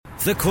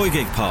The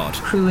Koigig Pod.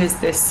 Who is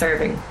this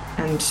serving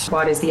and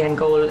what is the end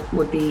goal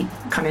would be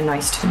kind of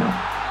nice to know.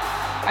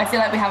 I feel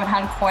like we haven't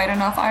had quite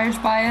enough Irish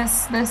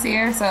bias this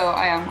year, so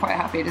I am quite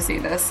happy to see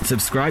this.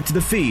 Subscribe to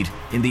the feed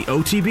in the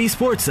OTB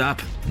Sports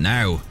app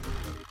now.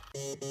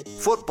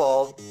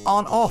 Football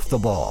on Off the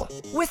Ball.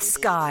 With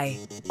Sky.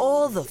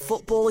 All the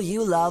football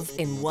you love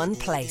in one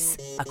place.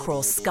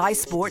 Across Sky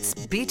Sports,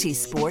 BT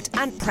Sport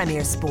and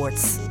Premier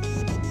Sports.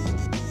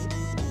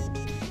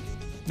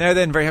 Now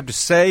then, very happy to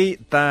say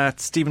that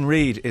Stephen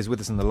Reid is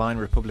with us on the line,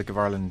 Republic of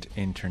Ireland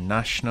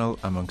International,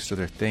 amongst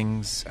other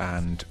things,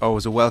 and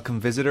always a welcome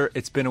visitor.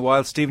 It's been a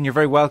while, Stephen. You're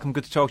very welcome.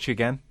 Good to talk to you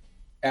again.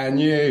 And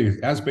you.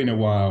 It has been a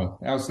while.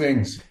 How's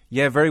things?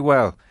 Yeah, very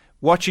well.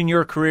 Watching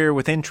your career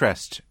with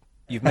interest.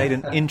 You've made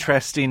an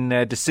interesting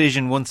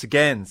decision once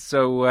again.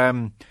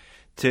 So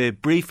to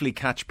briefly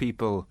catch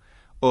people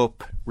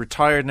up,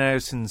 retired now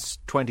since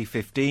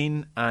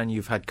 2015, and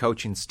you've had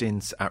coaching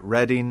stints at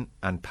Reading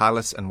and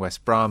Palace and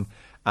West Brom.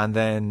 And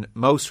then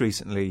most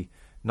recently,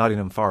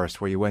 Nottingham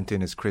Forest, where you went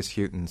in as Chris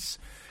Hughton's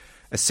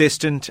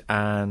assistant.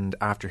 And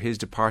after his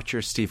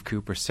departure, Steve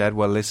Cooper said,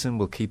 well, listen,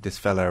 we'll keep this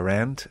fella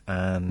around.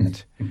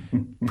 And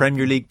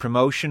Premier League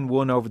promotion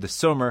won over the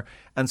summer.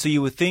 And so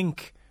you would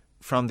think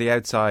from the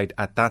outside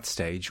at that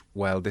stage,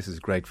 well, this is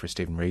great for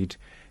Stephen Reid.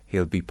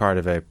 He'll be part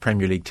of a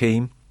Premier League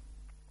team.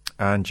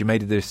 And you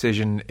made the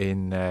decision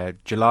in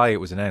July,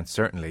 it was announced,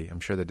 certainly. I'm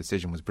sure the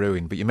decision was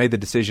brewing. But you made the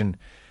decision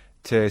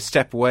to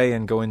step away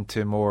and go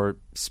into more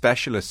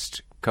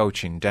specialist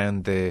coaching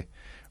down the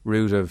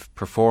route of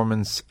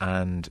performance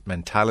and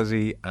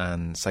mentality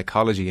and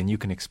psychology, and you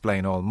can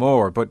explain all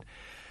more. But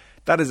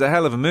that is a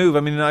hell of a move. I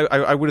mean,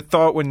 I would have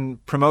thought when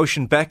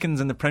promotion beckons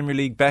and the Premier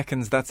League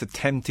beckons, that's a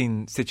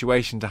tempting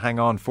situation to hang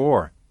on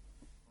for.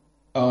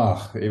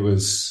 It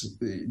was,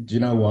 do you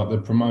know what?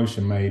 The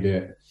promotion made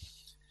it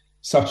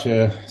such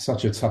a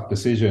tough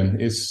decision.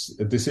 It's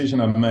a decision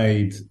I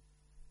made.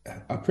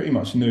 I pretty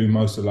much knew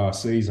most of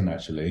last season,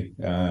 actually.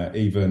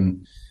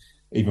 Even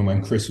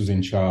when Chris was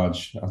in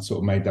charge, I sort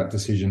of made that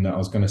decision that I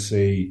was going to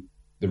see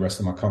the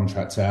rest of my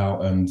contract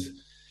out and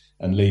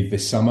leave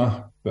this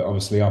summer. But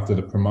obviously after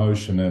the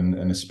promotion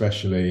and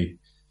especially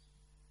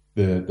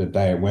the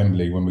day at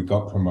Wembley when we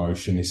got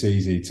promotion, it's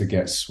easy to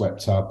get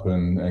swept up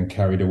and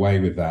carried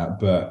away with that.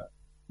 But,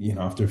 you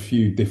know, after a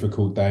few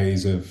difficult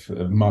days of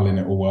mulling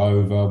it all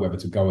over, whether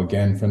to go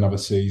again for another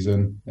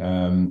season,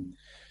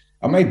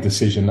 I made a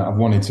decision that I've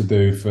wanted to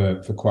do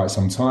for quite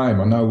some time.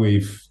 I know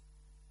we've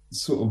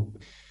sort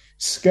of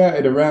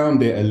skirted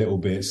around it a little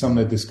bit. Some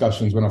of the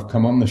discussions when I've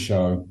come on the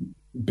show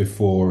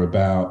before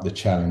about the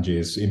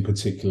challenges, in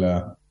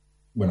particular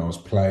when I was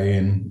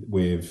playing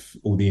with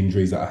all the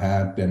injuries that I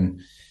had,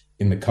 then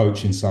in the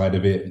coaching side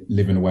of it,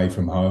 living away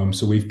from home.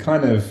 So we've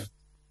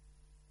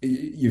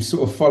you've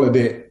sort of followed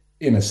it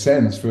in a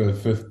sense for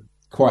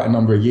quite a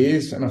number of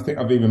years. And I think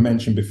I've even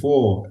mentioned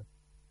before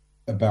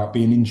about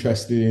being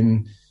interested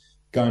in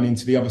going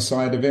into the other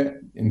side of it,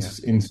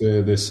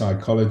 into the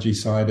psychology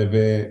side of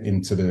it,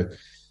 into the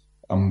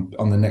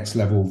on the next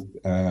level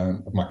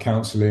of my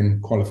counselling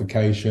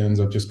qualifications.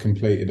 I've just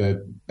completed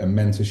a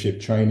mentorship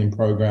training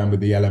program with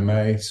the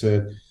LMA.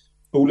 So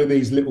all of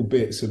these little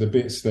bits are the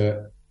bits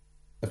that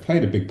have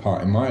played a big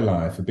part in my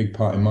life, a big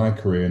part in my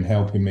career, and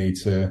helping me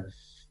to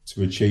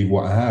achieve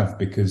what I have.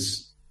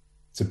 Because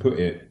to put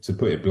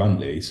it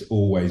bluntly, it's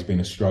always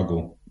been a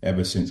struggle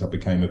ever since I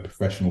became a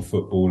professional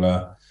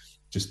footballer.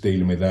 Just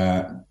dealing with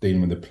that,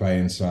 dealing with the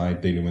playing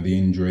side, dealing with the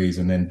injuries,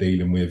 and then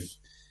dealing with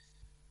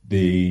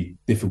the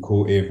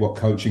difficulty of what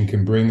coaching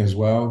can bring as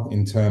well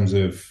in terms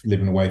of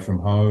living away from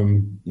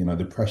home, you know,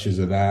 the pressures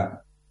of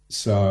that.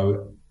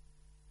 So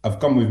I've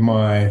gone with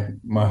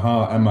my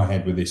heart and my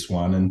head with this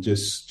one and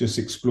just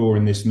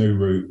exploring this new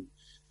route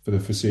for the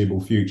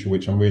foreseeable future,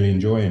 which I'm really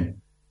enjoying.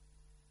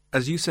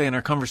 As you say, in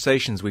our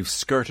conversations, we've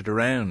skirted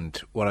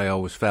around what I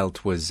always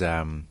felt was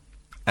an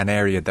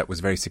area that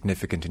was very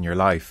significant in your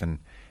life. And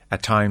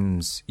at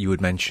times you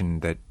would mention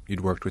that you'd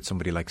worked with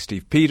somebody like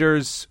Steve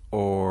Peters,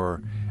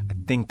 or I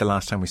think the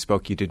last time we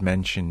spoke you did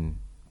mention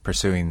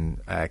pursuing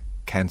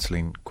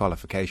counselling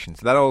qualifications.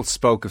 That all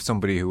spoke of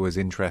somebody who was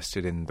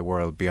interested in the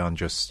world beyond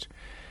just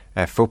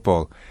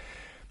football.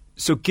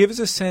 So give us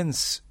a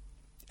sense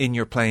in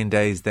your playing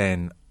days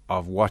then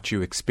of what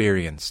you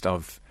experienced,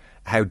 of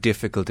how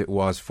difficult it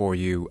was for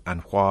you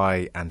and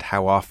why and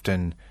how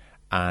often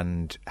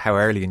and how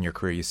early in your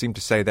career. You seem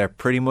to say there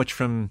pretty much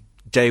from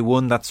day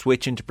one that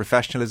switch into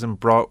professionalism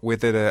brought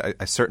with it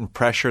a certain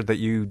pressure that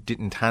you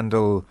didn't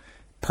handle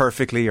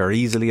perfectly or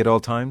easily at all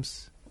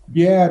times?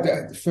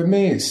 Yeah, for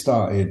me it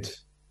started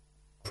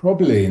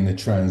probably in the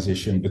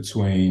transition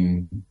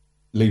between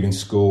leaving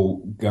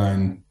school,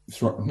 going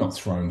not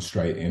thrown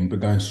straight in, but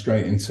going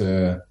straight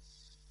into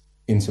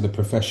the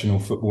professional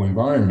football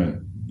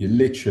environment. You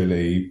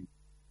literally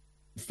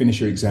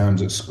finish your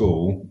exams at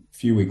school. A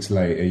few weeks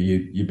later,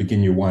 you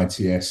begin your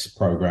YTS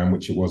program,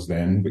 which it was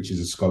then, which is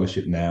a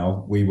scholarship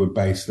now. We were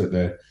based at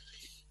the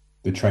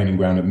training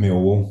ground at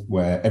Millwall,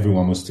 where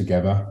everyone was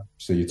together.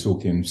 So you're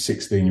talking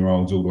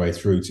 16-year-olds all the way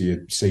through to your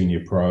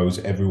senior pros.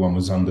 Everyone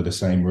was under the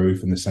same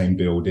roof in the same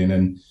building.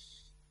 And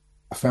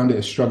I found it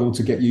a struggle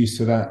to get used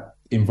to that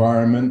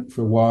environment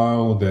for a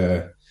while.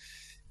 The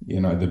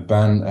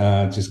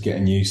banter, just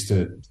getting used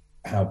to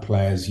how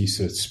players used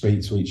to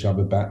speak to each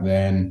other back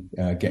then,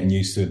 getting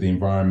used to the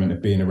environment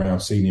of being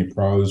around senior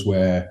pros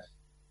where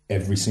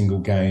every single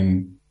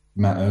game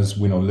matters,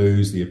 win or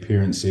lose, the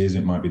appearances,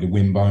 it might be the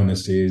win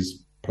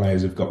bonuses,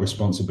 players have got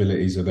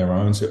responsibilities of their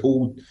own. So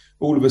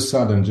all of a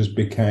sudden just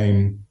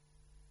became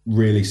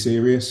really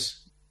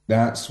serious.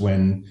 That's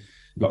when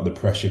a lot of the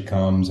pressure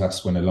comes,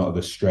 that's when a lot of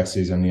the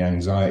stresses and the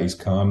anxieties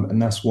come. And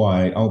that's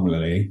why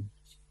ultimately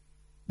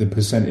the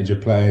percentage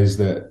of players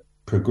that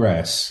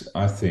progress,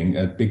 I think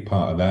a big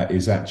part of that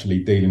is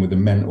actually dealing with the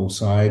mental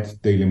side,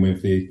 dealing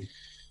with the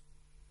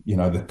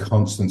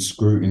constant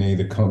scrutiny,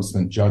 the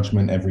constant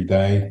judgment every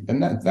day.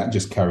 And that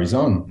just carries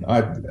on.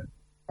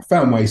 I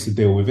found ways to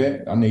deal with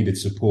it. I needed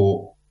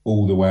support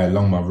all the way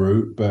along my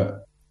route,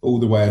 but all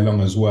the way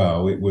along as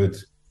well, it would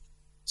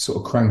sort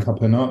of crank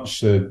up a notch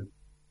to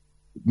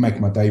make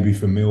my debut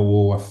for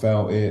Millwall. I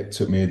felt it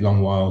took me a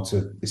long while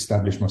to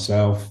establish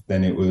myself.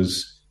 Then it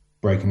was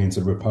breaking into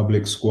the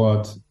Republic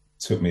squad.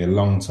 Took me a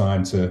long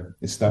time to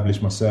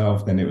establish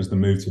myself. Then it was the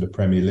move to the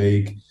Premier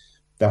League.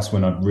 That's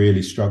when I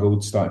really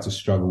started to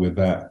struggle with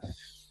that.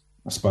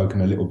 I've spoken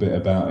a little bit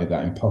about it,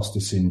 that imposter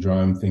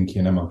syndrome,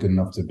 thinking, am I good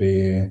enough to be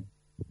here?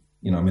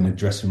 I'm in a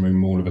dressing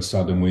room all of a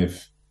sudden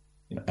with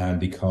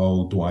Andy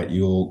Cole, Dwight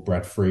York,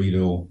 Brad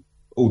Friedel,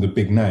 all the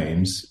big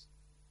names.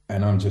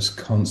 And I'm just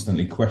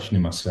constantly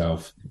questioning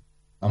myself.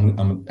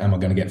 Am I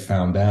going to get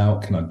found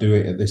out? Can I do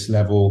it at this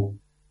level?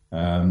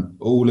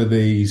 All of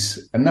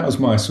these, and that was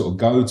my sort of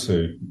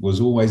go-to,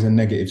 was always a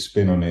negative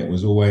spin on it,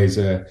 was always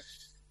a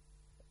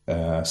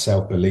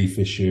self-belief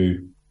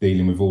issue,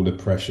 dealing with all the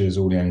pressures,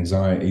 all the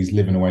anxieties,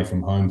 living away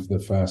from home for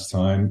the first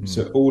time.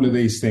 So all of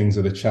these things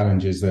are the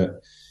challenges that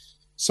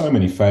so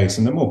many face,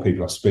 and the more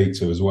people I speak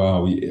to as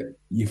well,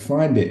 you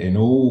find it in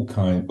all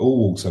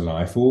walks of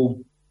life, all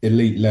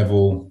elite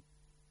level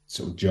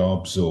sort of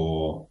jobs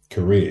or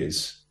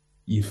careers.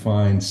 You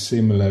find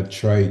similar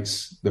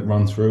traits that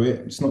run through it.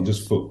 It's not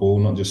just football,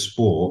 not just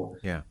sport.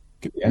 Yeah,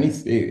 it could be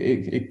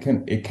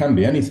anything. It can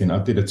be anything.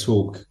 I did a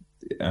talk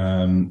at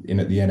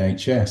the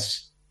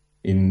NHS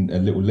in a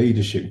little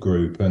leadership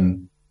group,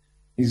 and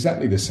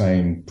exactly the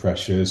same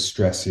pressures,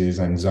 stresses,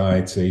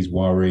 anxieties,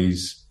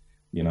 worries.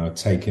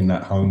 Taking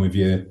that home with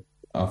you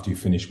after you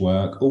finish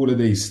work. All of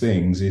these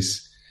things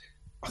is,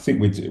 I think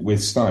we're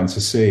starting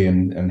to see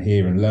and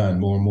hear and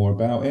learn more and more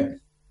about it.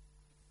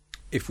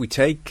 If we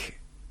take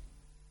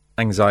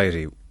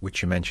anxiety,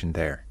 which you mentioned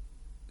there,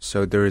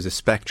 so there is a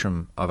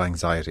spectrum of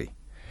anxiety,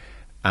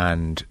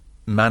 and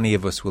many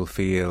of us will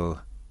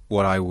feel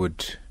what I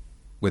would,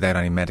 without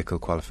any medical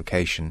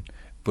qualification,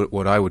 but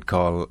what I would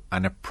call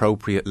an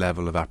appropriate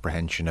level of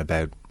apprehension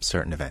about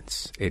certain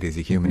events. It is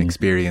a human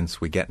experience.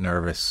 We get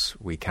nervous,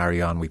 we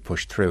carry on, we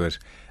push through it,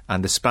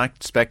 and the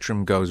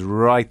spectrum goes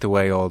right the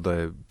way all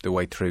the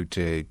way through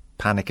to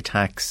panic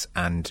attacks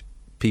and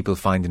people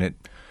finding it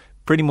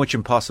pretty much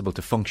impossible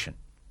to function.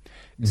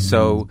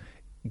 So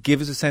give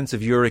us a sense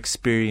of your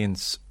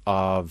experience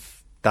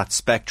of that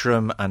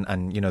spectrum,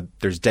 and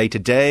there's day to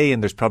day,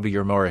 and there's probably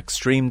your more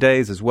extreme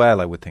days as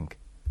well, I would think.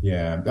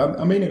 Yeah,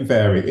 I mean, it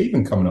varies.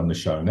 Even coming on the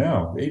show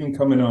now, even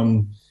coming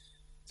on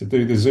to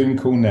do the Zoom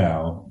call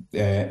now,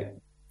 there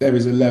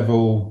is a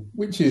level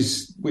which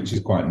is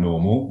quite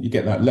normal. You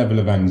get that level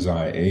of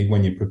anxiety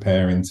when you're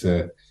preparing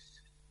to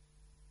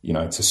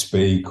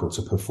speak or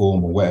to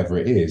perform or whatever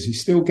it is. You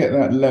still get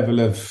that level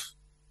of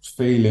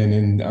feeling,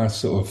 and I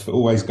sort of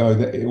always go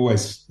that it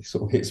always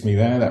sort of hits me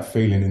there, that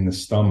feeling in the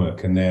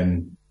stomach, and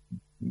then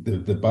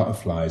the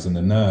butterflies and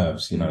the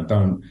nerves.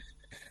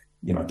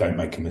 Don't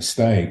make a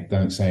mistake,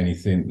 don't say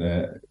anything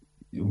that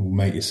will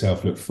make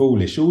yourself look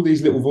foolish. All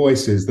these little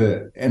voices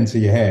that enter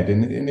your head,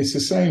 and it's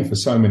the same for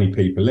so many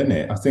people, isn't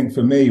it? I think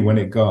for me, when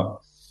it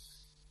got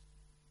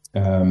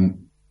out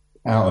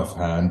of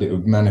hand, it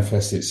would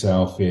manifest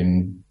itself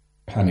in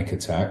panic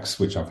attacks,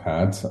 which I've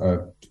had. I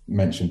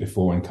mentioned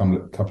before in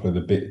a couple of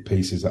the bit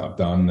pieces that I've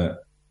done, that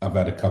I've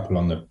had a couple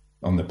on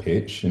the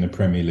pitch in a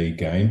Premier League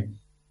game,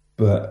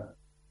 but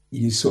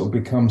you sort of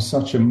become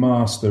such a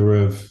master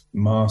of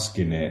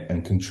masking it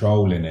and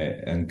controlling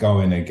it and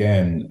going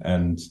again,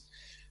 and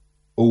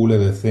all of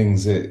the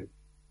things that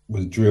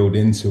was drilled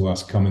into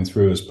us coming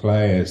through as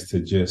players to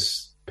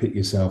just pick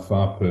yourself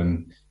up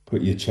and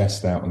put your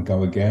chest out and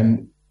go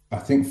again. I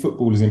think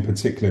footballers in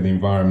particular, the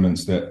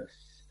environments that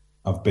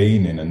I've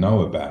been in and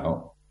know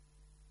about,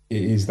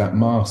 it is that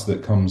mask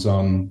that comes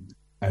on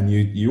and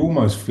you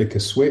almost flick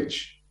a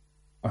switch.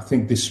 I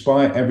think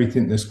despite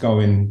everything that's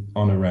going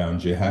on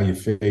around you, how you're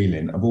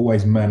feeling, I've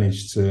always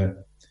managed to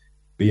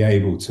be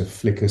able to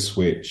flick a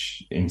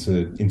switch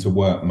into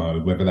work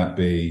mode, whether that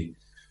be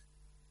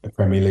a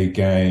Premier League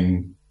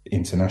game,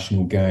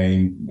 international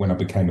game. When I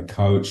became a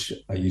coach,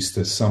 I used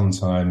to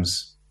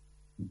sometimes,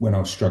 when I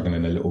was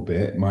struggling a little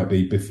bit, it might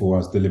be before I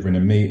was delivering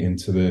a meeting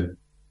to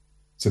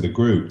to the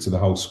group, to the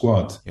whole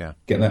squad. Yeah.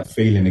 Get that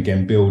feeling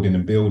again, building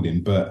and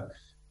building. But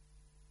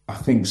I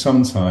think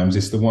sometimes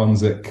it's the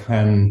ones that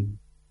can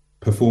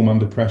perform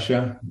under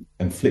pressure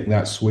and flick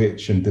that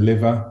switch and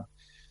deliver.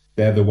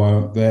 They're the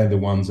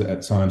ones that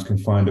at times can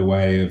find a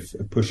way of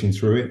pushing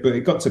through it. But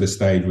it got to the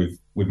stage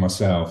with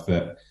myself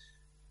that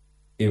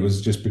it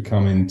was just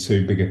becoming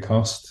too big a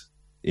cost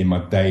in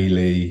my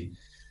daily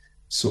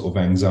sort of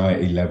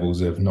anxiety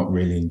levels of not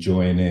really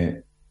enjoying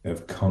it,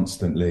 of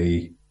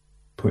constantly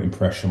putting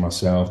pressure on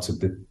myself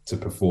to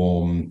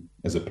perform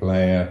as a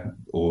player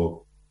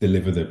or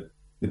deliver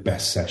the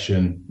best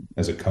session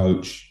as a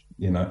coach.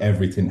 You know,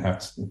 everything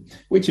had to,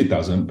 which it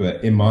doesn't,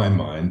 but in my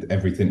mind,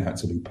 everything had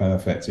to be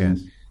perfect in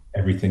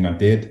everything I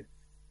did.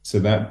 So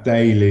that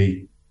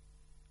daily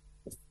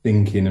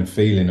thinking and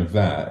feeling of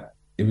that,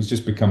 it was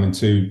just becoming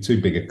too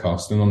big a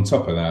cost. And on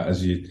top of that,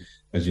 as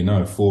you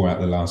know, 4 out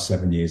of the last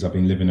 7 years, I've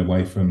been living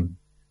away from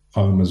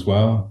home as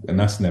well. And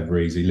that's never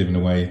easy, living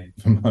away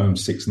from home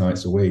 6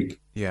 nights a week.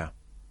 Yeah.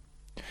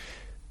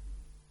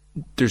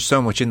 There's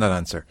so much in that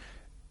answer.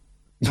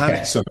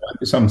 Yeah, so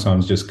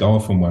sometimes just go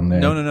off on one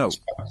there. No.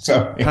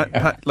 So,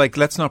 like,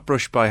 let's not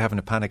brush by having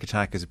a panic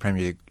attack as a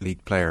Premier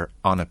League player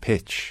on a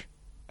pitch.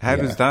 How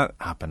does that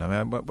happen?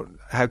 I mean,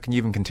 how can you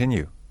even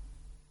continue?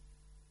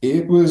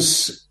 I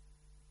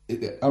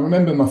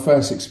remember my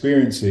first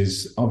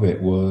experiences of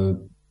it were,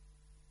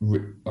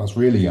 I was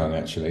really young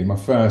actually. My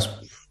first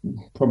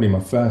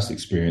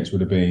experience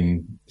would have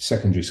been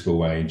secondary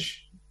school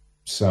age.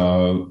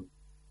 So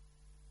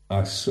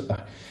I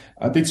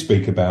did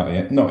speak about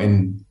it, not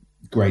in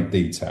great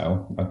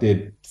detail. I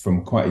did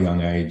from quite a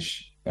young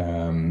age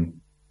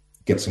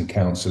get some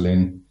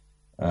counselling,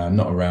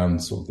 not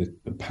around sort of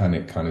the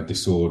panic kind of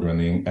disorder and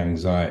the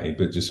anxiety,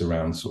 but just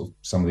around sort of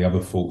some of the other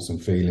thoughts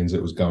and feelings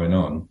that was going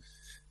on.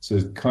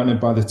 So kind of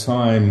by the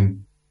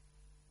time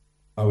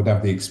I would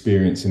have the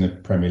experience in a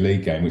Premier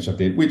League game, which I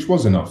did, which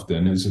wasn't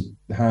often, it was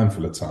a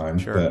handful of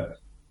times, but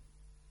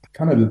I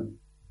kind of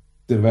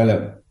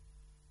developed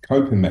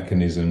coping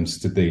mechanisms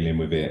to dealing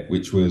with it,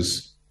 which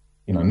was,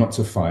 you know, not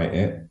to fight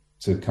it,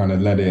 to kind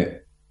of let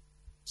it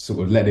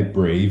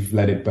breathe,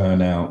 let it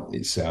burn out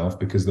itself,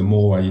 because the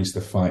more I used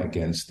to fight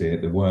against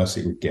it, the worse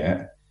it would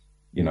get,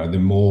 you know, the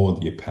more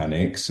you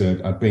panic. So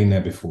I'd been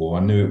there before.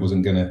 I knew it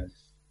wasn't going to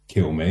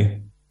kill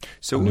me.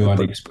 So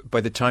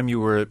by the time you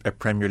were a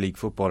Premier League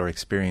footballer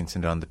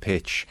experiencing it on the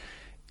pitch,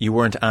 you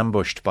weren't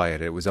ambushed by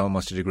it. It was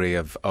almost a degree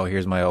of, oh,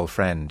 here's my old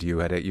friend. You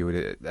had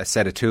a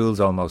set of tools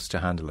almost to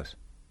handle it.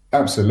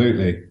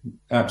 Absolutely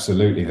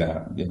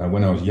that. You know,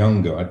 when I was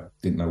younger, I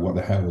didn't know what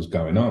the hell was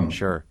going on.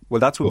 Sure. Well,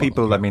 that's what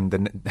people, I mean,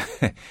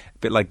 a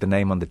bit like the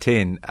name on the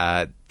tin,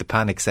 the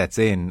panic sets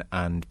in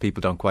and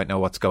people don't quite know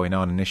what's going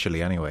on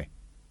initially anyway.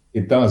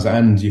 It does,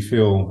 and you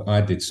feel,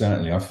 I did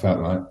certainly, I felt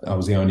like I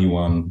was the only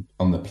one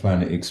on the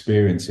planet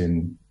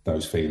experiencing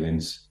those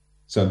feelings.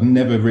 So I've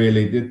never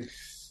really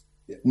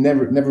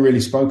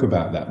spoke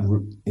about that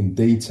in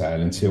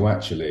detail until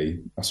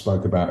actually I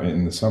spoke about it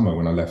in the summer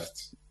when I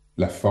left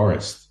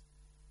Forest.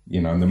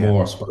 You know, and the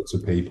more I spoke to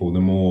people, the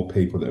more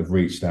people that have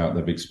reached out, that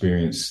have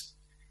experienced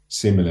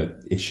similar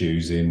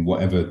issues in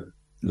whatever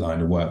line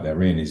of work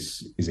they're in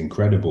is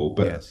incredible.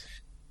 But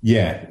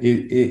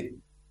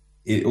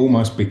it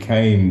almost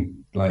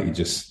became like you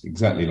just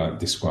exactly like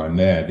described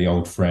there, the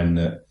old friend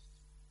that,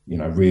 you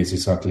know, rears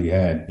its ugly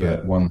head,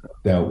 but one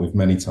I've dealt with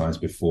many times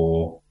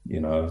before.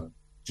 You know,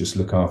 just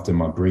look after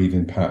my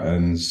breathing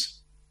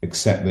patterns,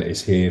 accept that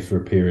it's here for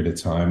a period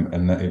of time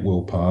and that it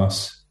will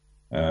pass.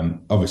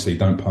 Obviously,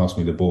 don't pass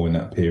me the ball in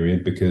that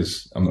period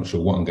because I'm not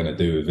sure what I'm going to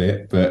do with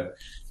it. But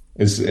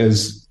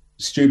as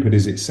stupid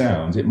as it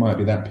sounds, it might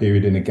be that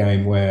period in a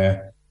game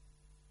where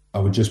I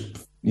would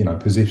just, you know,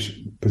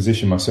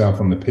 position myself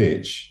on the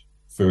pitch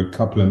for a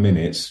couple of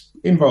minutes,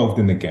 involved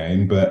in the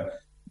game, but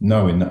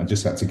knowing that I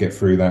just had to get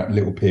through that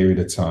little period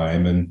of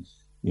time and,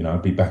 you know,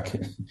 I'd be back,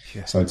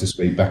 so to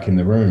speak, back in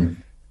the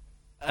room.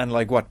 And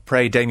like what,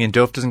 pray Damien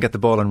Duff doesn't get the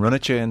ball and run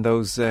at you in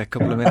those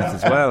couple of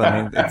minutes as well.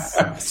 I mean, it's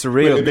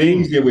surreal. It'd be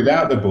easier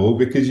without the ball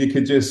because you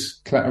could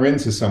just clatter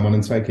into someone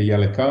and take a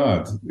yellow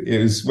card. It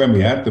was when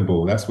we had the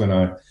ball, that's when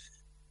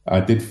I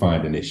did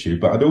find an issue.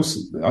 But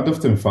I'd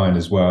often find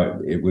as well,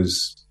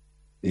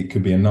 it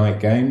could be a night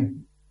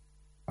game.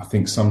 I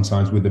think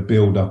sometimes with the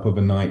build up of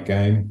a night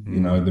game, you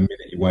know, the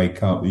minute you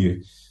wake up, I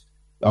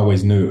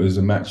always knew it was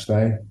a match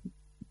day.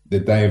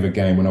 The day of a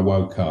game, when I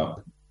woke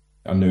up,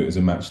 I knew it was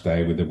a match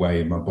day with the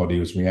way my body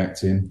was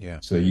reacting. Yeah.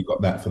 So you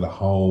got that for the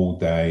whole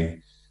day,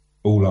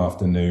 all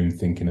afternoon,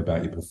 thinking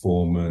about your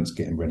performance,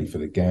 getting ready for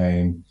the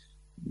game,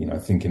 you know,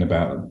 thinking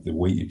about the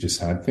week you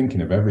just had,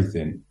 thinking of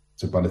everything.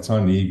 So by the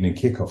time the evening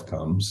kickoff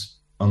comes,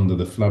 under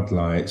the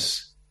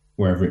floodlights,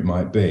 wherever it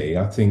might be,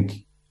 I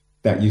think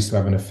that used to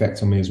have an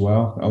effect on me as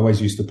well. I always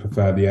used to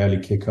prefer the early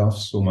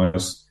kickoffs,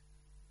 almost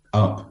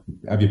up,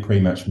 have your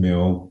pre-match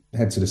meal,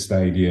 head to the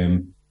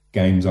stadium,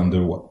 games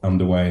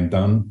underway and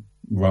done,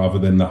 rather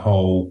than the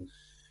whole.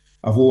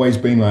 I've always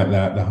been like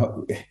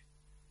that.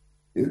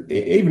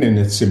 Even in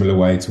a similar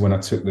way to when I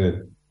took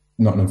the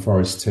Nottingham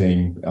Forest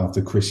team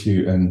after Chris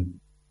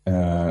Hughton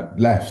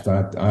left.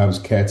 I was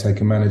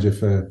caretaker manager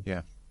for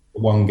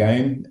one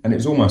game, and it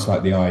was almost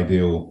like the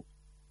ideal,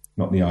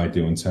 not the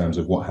ideal in terms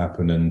of what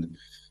happened and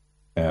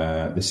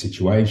the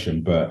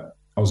situation, but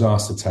I was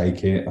asked to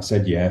take it. I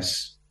said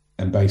yes,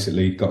 and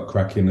basically got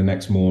cracking the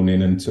next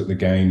morning and took the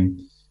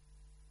game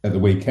at the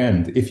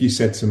weekend. If you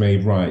said to me,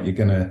 right, you're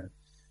going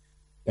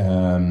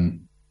to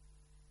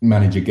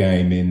manage a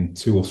game in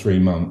 2 or 3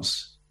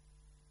 months,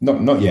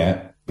 not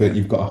yet, but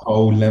you've got a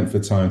whole length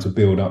of time to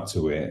build up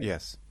to it.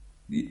 Yes.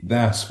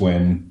 That's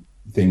when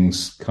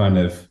things kind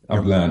of,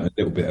 I've learned a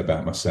little bit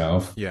about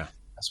myself. Yeah.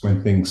 That's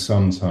when things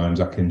sometimes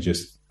I can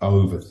just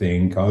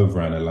overthink,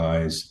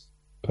 overanalyze,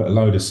 put a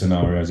load of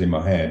scenarios in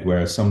my head.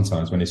 Whereas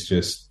sometimes when it's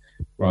just,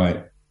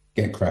 right,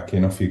 get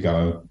cracking, off you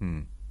go,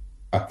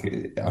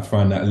 I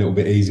find that a little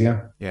bit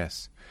easier.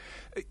 Yes.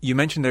 You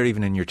mentioned there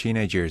even in your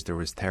teenage years there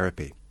was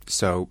therapy.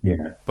 So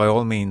by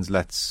all means,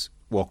 let's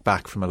walk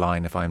back from a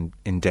line if I'm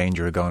in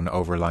danger of going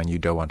over a line you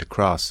don't want to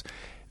cross.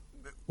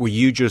 Were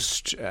you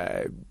just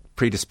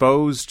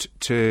predisposed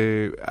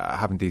to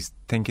having these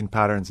thinking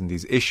patterns and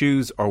these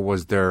issues, or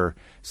was there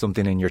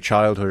something in your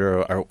childhood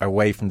or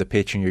away from the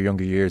pitch in your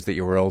younger years that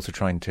you were also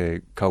trying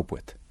to cope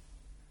with?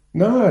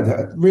 No,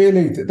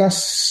 really,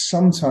 that's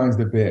sometimes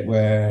the bit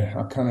where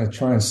I kind of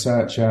try and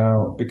search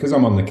out, because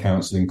I'm on the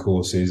counselling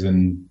courses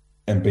and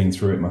been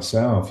through it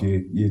myself.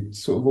 You're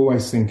sort of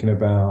always thinking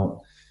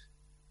about,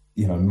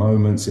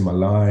 moments in my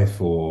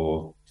life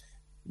or,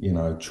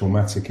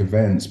 traumatic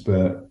events,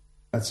 but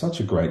I had such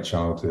a great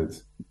childhood,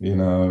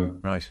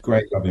 right.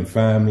 Great loving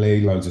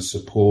family, loads of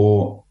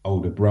support,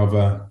 older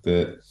brother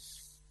that,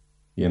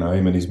 him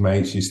and his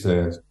mates used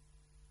to,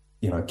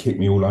 kick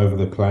me all over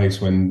the place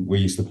when we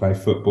used to play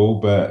football.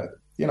 But,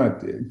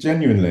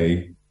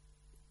 genuinely,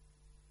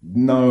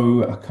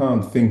 no, I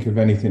can't think of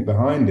anything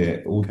behind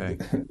it,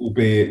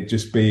 albeit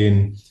just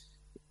being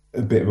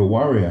a bit of a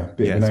worrier, a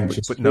bit of an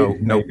anxious but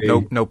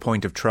no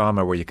point of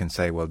trauma where you can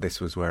say, well, this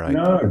was where I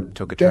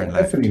took a turn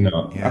left. Definitely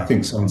not. Yeah. I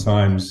think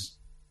sometimes,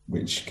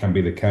 which can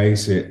be the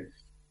case, it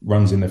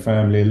runs in the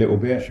family a little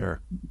bit.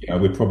 Sure.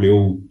 We're probably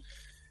all,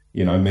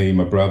 me,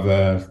 my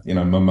brother,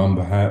 my mum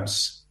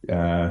perhaps,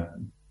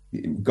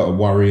 got a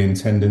worrying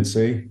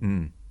tendency.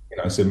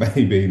 So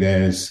maybe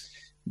there's,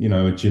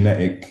 a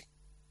genetic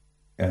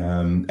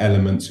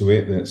element to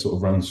it that sort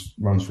of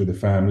runs through the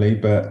family.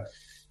 But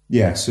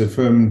yeah, so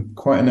from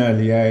quite an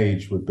early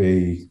age would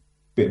be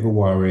a bit of a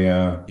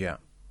worrier. Yeah.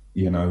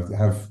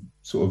 Have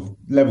sort of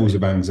levels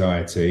of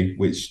anxiety,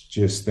 which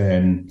just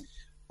then,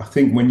 I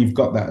think when you've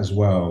got that as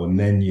well, and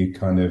then you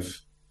kind of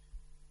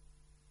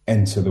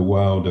enter the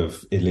world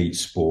of elite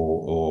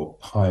sport or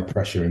high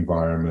pressure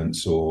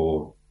environments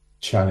or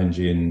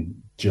challenging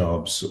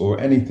jobs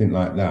or anything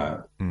like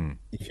that,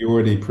 if you're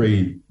already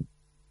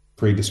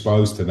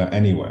predisposed to that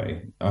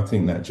anyway, I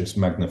think that just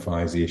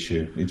magnifies the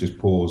issue. It just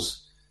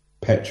pours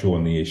petrol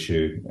on the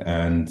issue,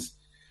 and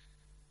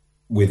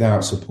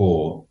without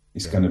support,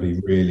 it's going to be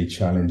really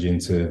challenging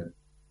to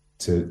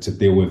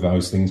deal with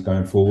those things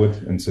going forward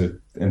and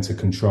to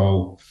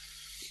control.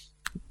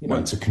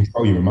 To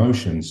control your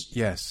emotions.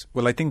 Yes.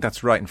 Well, I think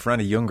that's right. And for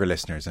any younger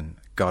listeners, and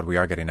God, we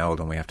are getting old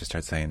and we have to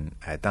start saying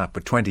that.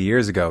 But 20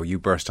 years ago, you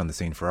burst on the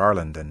scene for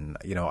Ireland. And,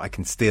 I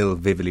can still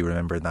vividly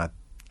remember that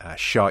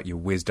shot you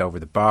whizzed over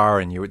the bar,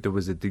 and there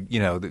was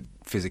the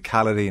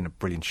physicality and a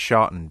brilliant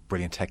shot and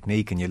brilliant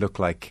technique. And you look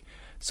like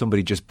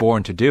somebody just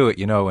born to do it,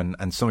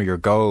 and some of your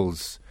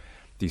goals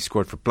that you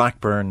scored for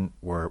Blackburn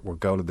were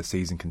goal of the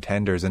season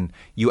contenders. And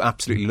you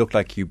absolutely looked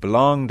like you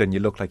belonged, and you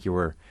looked like you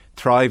were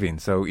thriving.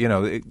 So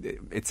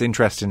it's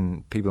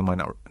interesting. People might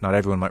not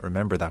everyone might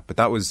remember that, but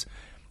that was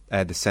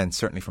the sense,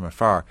 certainly from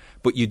afar.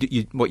 But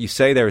you what you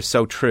say there is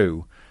so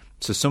true.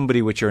 So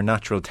somebody with your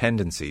natural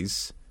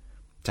tendencies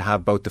to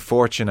have both the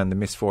fortune and the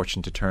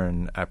misfortune to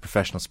turn a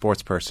professional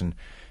sports person,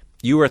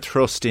 you are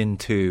thrust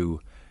into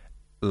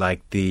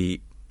like the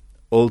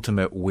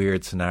ultimate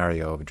weird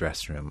scenario of a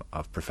dressing room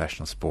of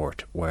professional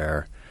sport,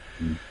 where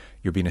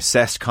you're being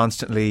assessed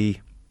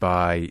constantly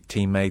by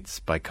teammates,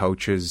 by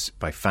coaches,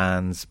 by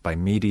fans, by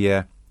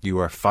media. You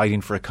are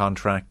fighting for a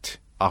contract,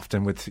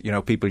 often with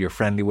people you're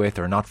friendly with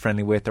or not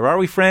friendly with, or are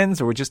we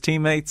friends or we're just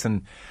teammates,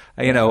 and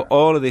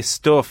all of this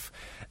stuff.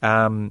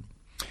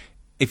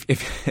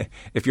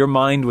 If your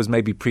mind was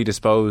maybe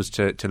predisposed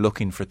to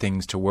looking for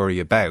things to worry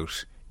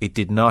about, it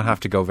did not have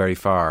to go very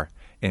far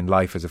in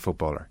life as a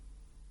footballer.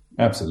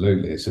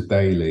 Absolutely, it's a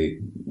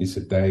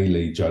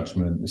daily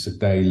judgment. It's a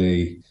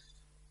daily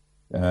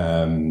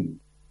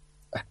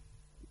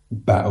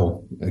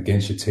battle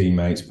against your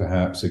teammates,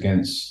 perhaps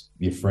against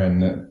your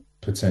friend that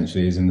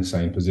potentially is in the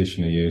same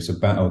position as you. It's a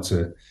battle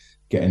to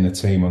get in the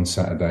team on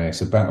Saturday.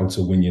 It's a battle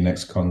to win your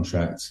next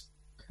contract.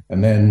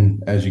 And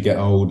then as you get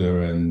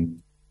older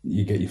and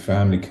you get your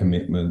family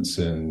commitments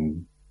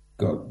and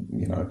got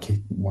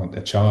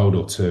a child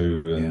or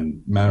two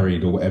and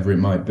married or whatever it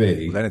might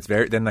be, well,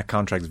 then that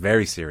contract's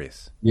very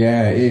serious.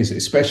 Yeah, it is,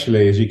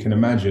 especially as you can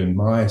imagine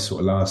my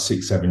sort of last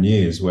 6-7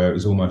 years, where it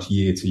was almost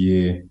year to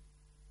year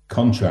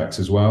contracts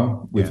as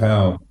well, with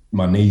how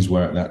my knees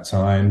were at that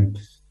time.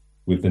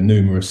 with the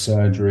numerous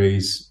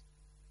surgeries,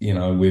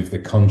 with the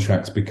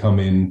contracts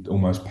becoming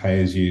almost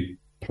pay as you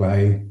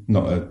play,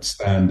 not a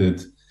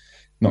standard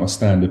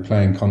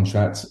playing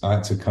contract. I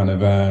had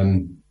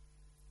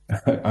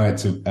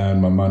to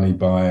earn my money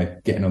by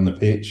getting on the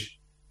pitch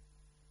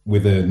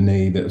with a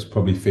knee that was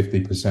probably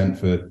 50%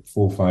 for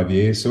 4 or 5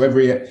 years. So at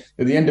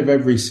the end of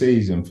every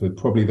season, for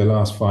probably the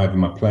last 5 of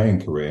my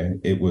playing career,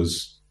 it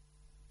was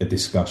a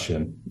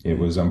discussion. It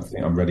was, I'm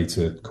ready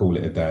to call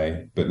it a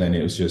day. But then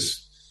it was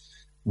just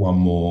one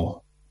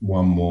more.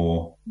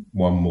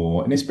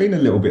 And it's been a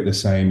little bit the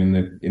same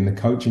in the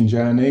coaching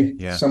journey.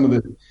 Yeah. Some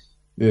of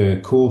the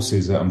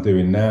courses that I'm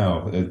doing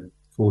now are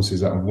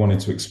courses that I've wanted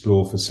to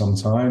explore for some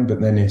time,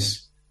 but then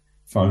it's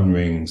phone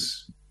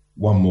rings,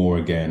 one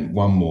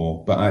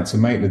more. But I had to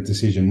make the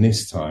decision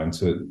this time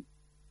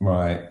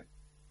I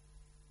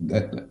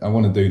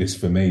want to do this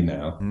for me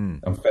now.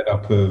 I'm fed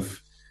up of,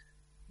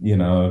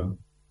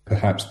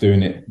 perhaps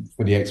doing it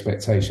for the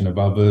expectation of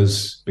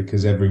others,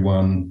 because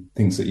everyone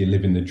thinks that you're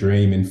living the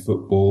dream in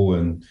football,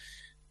 and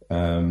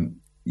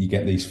you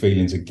get these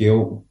feelings of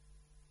guilt,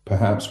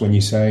 perhaps when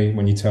you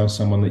tell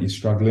someone that you're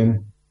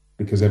struggling,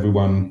 because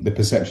the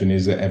perception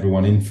is that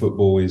everyone in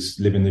football is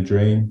living the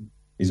dream,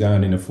 is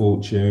earning a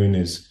fortune,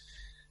 is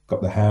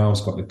got the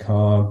house, got the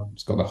car,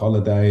 it's got the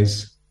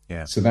holidays.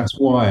 Yeah. So that's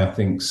why I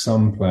think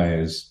some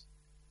players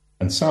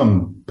and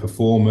some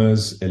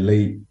performers,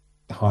 elite,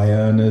 high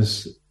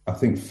earners, I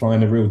think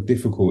find a real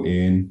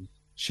difficulty in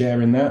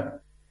sharing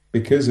that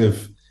because a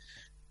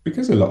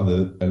lot of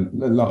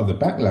the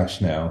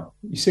backlash now.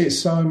 You see it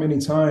so many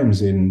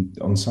times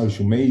on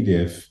social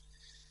media. If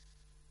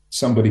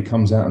somebody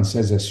comes out and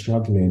says they're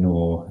struggling,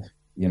 or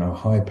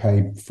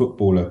high-paid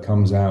footballer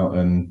comes out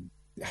and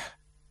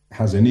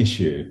has an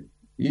issue,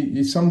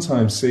 you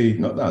sometimes see,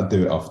 not that I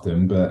do it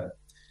often, but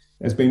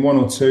there's been 1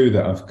 or 2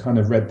 that I've kind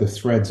of read the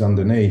threads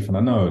underneath, and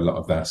I know a lot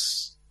of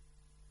that's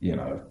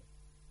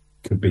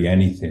could be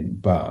anything,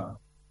 but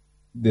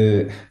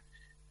it's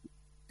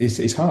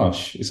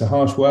harsh. It's a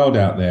harsh world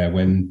out there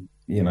when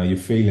you're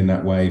feeling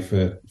that way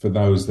for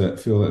those that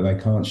feel that they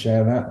can't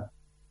share that.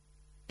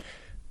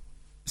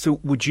 So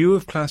would you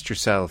have classed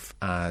yourself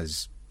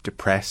as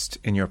depressed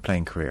in your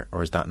playing career, or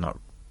does that not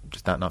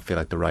feel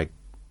like the right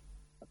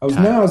I was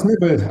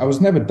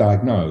never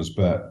diagnosed,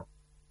 but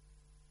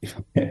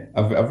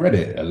I've read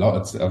it a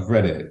lot. I've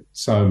read it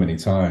so many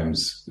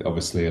times.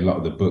 Obviously, a lot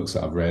of the books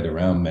that I've read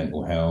around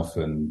mental health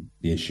and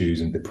the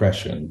issues and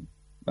depression,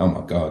 oh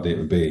my God, it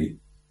would be,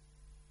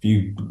 if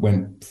you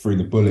went through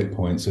the bullet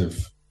points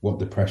of what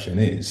depression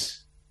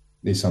is,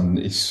 there's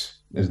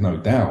no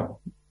doubt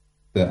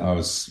that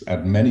I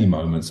had many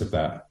moments of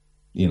that,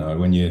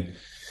 when you're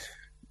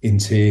in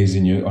tears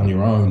and you're on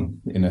your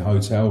own in a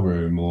hotel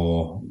room,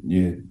 or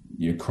you're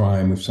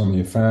crying with some of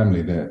your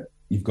family, that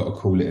you've got to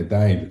call it a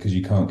day because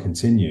you can't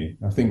continue.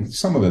 I think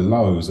some of the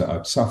lows that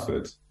I've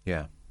suffered,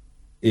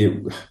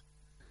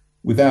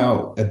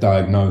 without a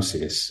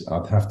diagnosis,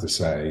 I'd have to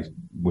say,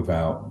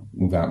 without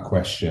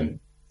question,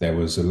 there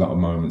was a lot of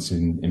moments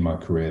in my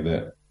career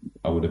that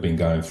I would have been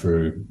going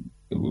through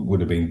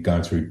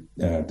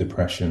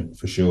depression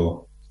for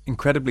sure.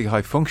 Incredibly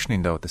high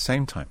functioning though at the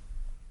same time.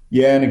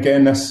 Yeah, and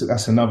again,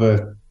 that's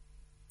another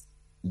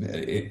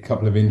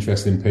couple of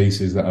interesting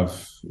pieces that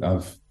I've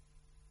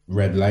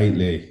read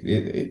lately.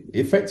 It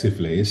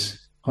effectively is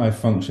high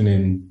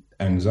functioning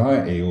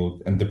anxiety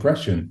and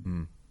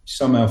depression.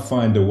 Somehow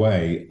find a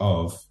way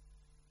of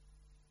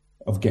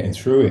getting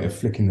through it, of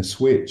flicking the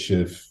switch,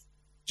 of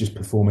just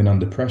performing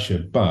under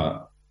pressure.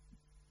 But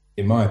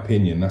in my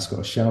opinion, that's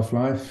got a shelf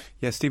life.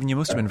 Yeah, Stephen, you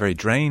must have been very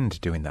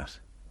drained doing that.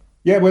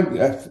 Yeah, well,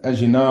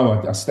 as you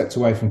know, I stepped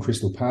away from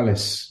Crystal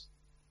Palace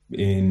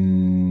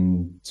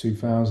in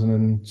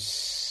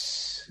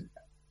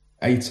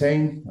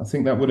 2018, I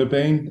think that would have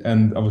been.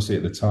 And obviously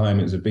at the time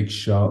it was a big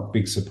shock,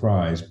 big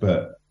surprise.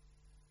 But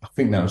I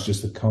think that was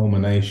just a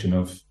culmination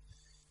of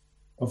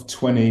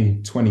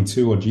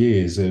 22 odd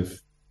years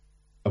of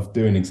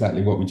doing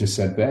exactly what we just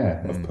said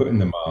there, of putting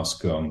the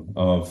mask on,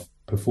 of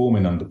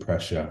performing under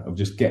pressure, of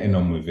just getting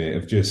on with it,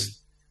 of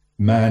just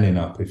manning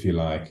up, if you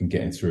like, and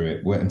getting through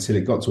it, until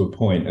it got to a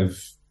point of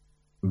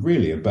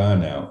really a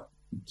burnout.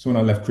 So when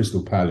I left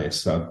Crystal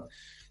Palace, I've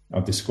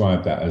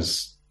described that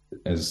as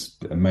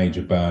a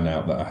major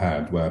burnout that I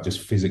had, where I just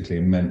physically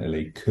and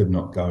mentally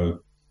couldn't go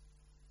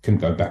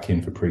back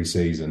in for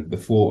pre-season. The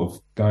thought of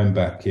going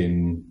back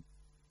in,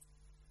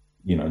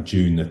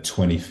 June the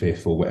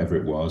 25th or whatever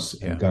it was,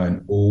 and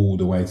going all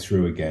the way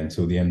through again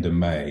till the end of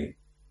May,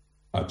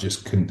 I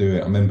just couldn't do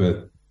it. I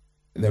remember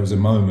there was a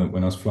moment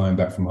when I was flying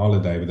back from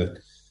holiday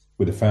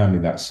with a family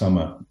that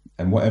summer,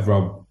 and whatever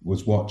I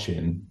was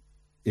watching,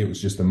 it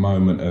was just a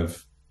moment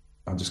of,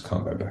 I just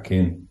can't go back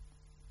in.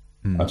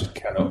 I just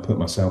cannot put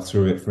myself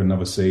through it for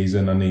another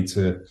season. I need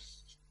to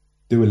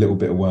do a little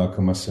bit of work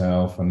on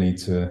myself. I need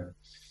to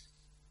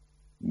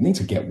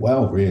get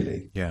well,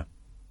 really. Yeah.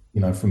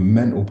 From a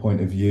mental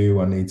point of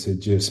view, I need to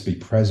just be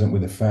present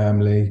with the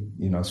family.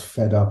 I was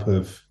fed up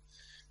of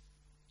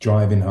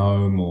driving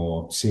home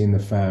or seeing the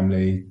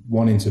family,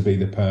 wanting to be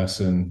the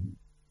person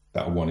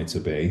that I wanted to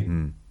be,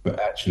 but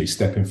actually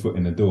stepping foot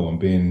in the door and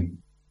being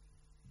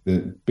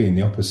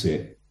the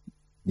opposite,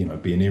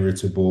 being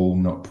irritable,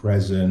 not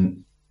present,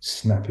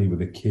 snappy with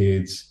the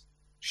kids,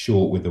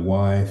 short with the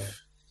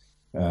wife,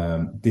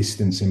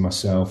 distancing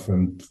myself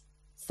from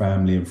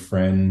family and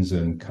friends,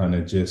 and kind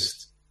of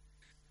just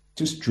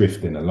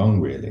drifting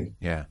along, really.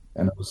 Yeah.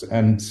 And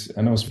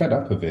I was fed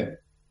up of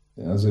it.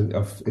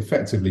 I've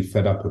effectively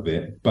fed up of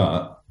it,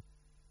 but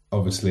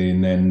obviously,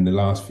 and then the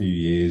last few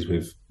years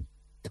with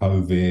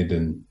COVID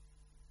and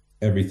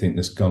everything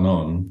that's gone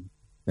on,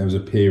 there was a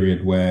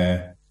period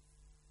where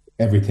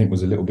everything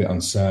was a little bit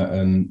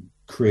uncertain.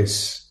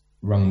 Chris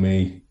rung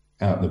me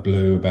out of the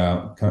blue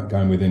about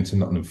going with him to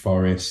Nottingham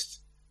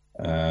Forest.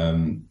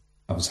 I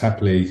was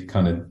happily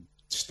kind of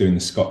just doing the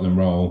Scotland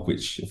role,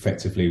 which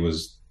effectively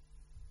was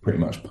pretty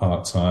much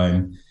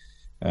part-time.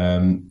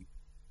 And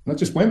I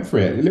just went for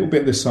it. A little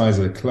bit of the size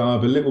of the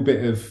club, a little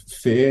bit of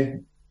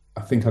fear.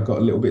 I think I got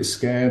a little bit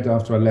scared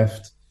after I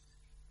left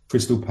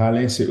Crystal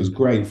Palace. It was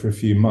great for a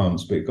few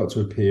months, but it got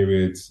to a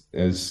period,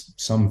 as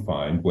some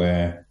find,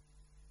 where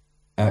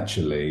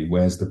actually,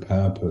 where's the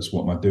purpose?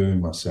 What am I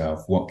doing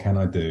myself? What can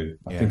I do?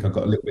 I think I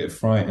got a little bit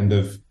frightened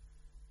of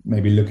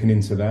maybe looking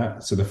into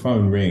that. So the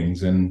phone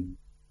rings, and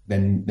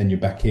then you're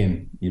back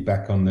in. You're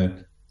back on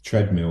the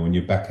treadmill, and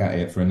you're back at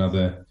it for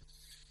another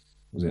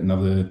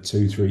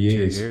 2-3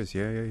 years? 2 years,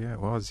 yeah, it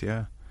was,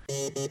 yeah.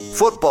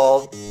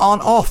 Football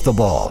on Off the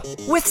Ball.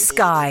 With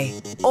Sky,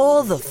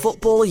 all the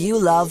football you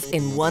love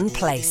in one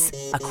place.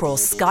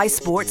 Across Sky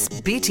Sports,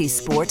 BT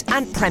Sport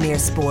and Premier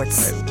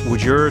Sports.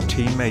 Would your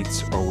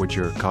teammates or would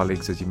your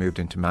colleagues, as you moved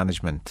into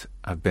management,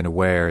 have been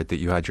aware that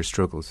you had your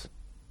struggles?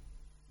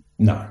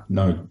 No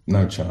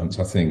chance.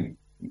 I think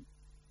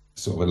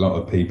sort of a lot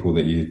of people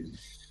that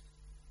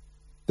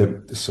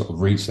sort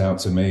of reached out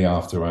to me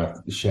after I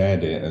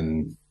shared it,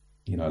 and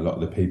a lot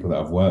of the people that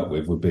I've worked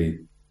with would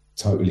be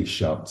totally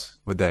shocked.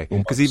 Would they?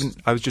 Because even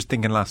I was just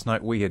thinking last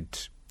night, we had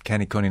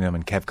Kenny Cunningham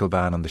and Kev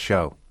Kilban on the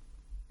show.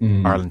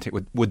 Ireland,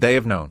 would they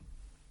have known?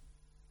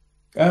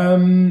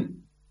 I'd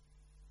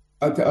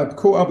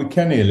caught up with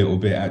Kenny a little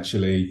bit,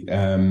 actually.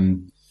 A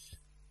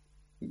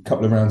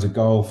couple of rounds of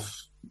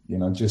golf,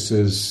 just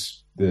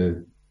as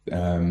the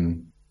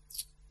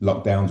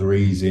lockdowns were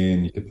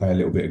easing, you could play a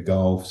little bit of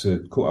golf. So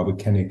caught up with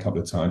Kenny a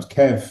couple of times.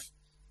 Kev,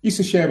 used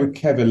to share with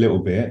Kev a little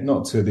bit,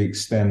 not to the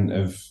extent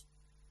of,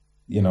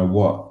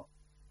 what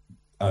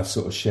I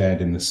sort of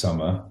shared in the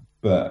summer,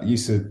 but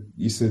used to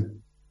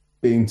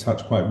be in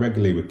touch quite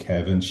regularly with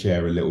Kev and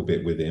share a little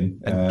bit with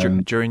him.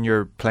 And during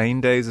your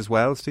playing days as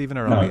well, Stephen,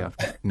 or only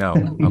after? No.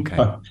 Okay.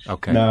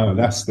 Okay. No,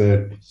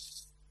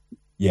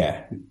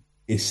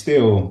 it's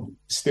still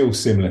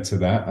similar to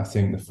that. I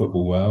think the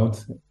football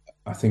world,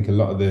 I think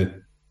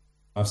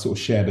I've sort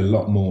of shared a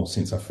lot more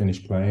since I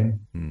finished playing.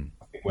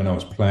 I think when I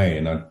was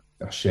playing, I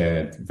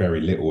shared very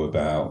little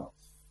about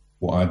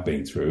what I'd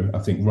been through. I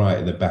think right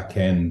at the back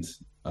end,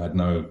 I had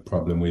no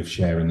problem with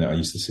sharing that I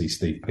used to see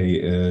Steve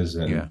Peters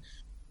and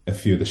a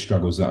few of the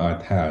struggles that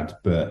I'd had,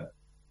 but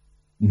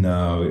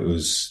no, it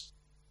was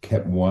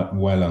kept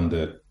well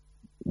under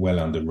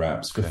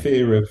wraps for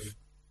fear of,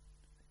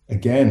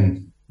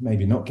 again,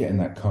 maybe not getting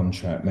that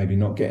contract, maybe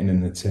not getting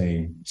in the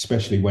team,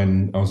 especially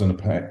when I was on a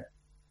pay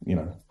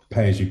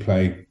as you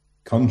play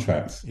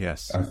contract.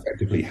 Yes, I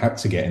effectively had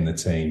to get in the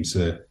team,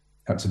 so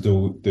had to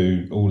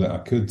do all that I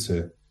could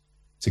to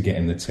get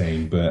in the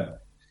team. But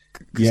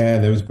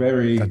there was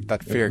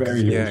that fear,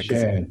 very little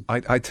shared.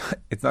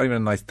 It's not even a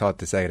nice thought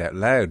to say it out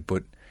loud,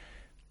 but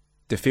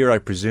the fear, I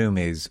presume,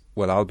 is,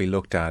 well, I'll be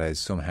looked at as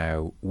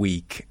somehow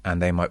weak,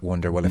 and they might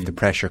wonder, well, if the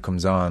pressure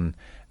comes on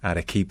at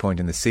a key point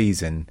in the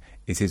season,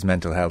 is his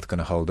mental health going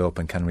to hold up,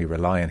 and can we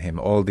rely on him?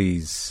 All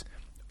these,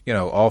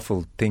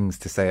 awful things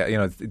to say,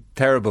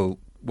 terrible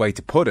way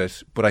to put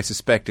it, but I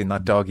suspect in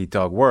that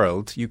dog-eat-dog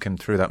world, you can,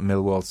 through that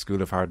Millwall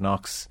School of Hard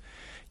Knocks,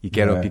 you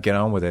get up, you get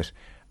on with it.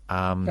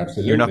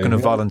 You're not going to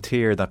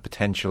volunteer that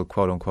potential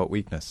quote-unquote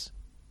weakness.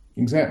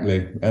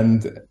 Exactly.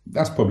 And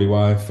that's probably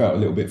why I felt a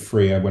little bit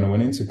freer when I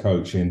went into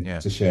coaching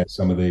to share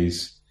some of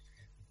these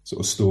sort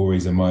of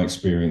stories and my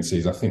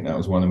experiences. I think that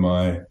was one of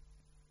my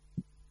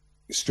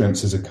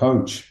strengths as a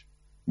coach,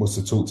 was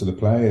to talk to the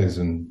players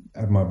and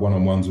have my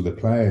one-on-ones with the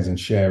players and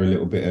share a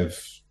little bit of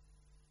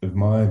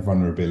my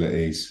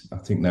vulnerabilities. I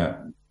think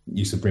that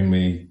used to bring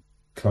me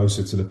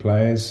closer to the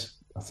players.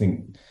 I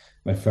think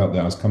they felt that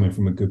I was coming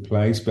from a good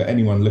place, but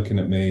anyone looking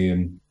at me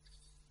and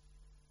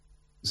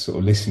sort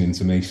of listening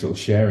to me sort of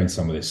sharing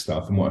some of this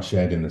stuff and what I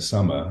shared in the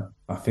summer,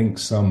 I think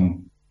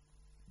some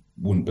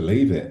wouldn't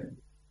believe it,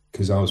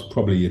 because I was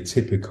probably a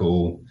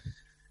typical,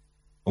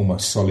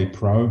 almost solid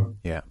pro.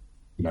 Yeah.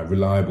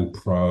 Reliable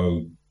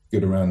pro,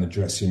 good around the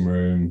dressing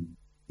room,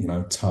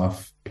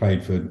 tough,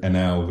 played for an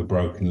hour with a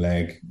broken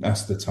leg.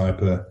 That's the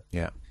type of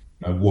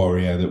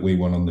warrior that we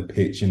want on the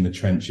pitch, in the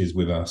trenches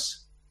with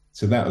us.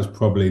 So that was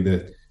probably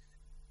the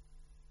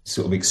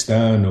sort of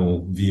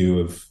external view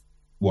of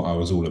what I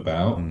was all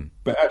about.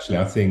 But actually,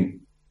 I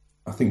think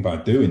by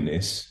doing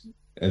this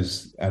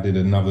has added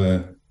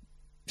another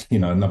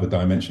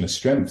dimension of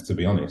strength, to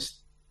be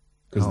honest.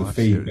 because the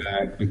absolutely.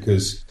 feedback,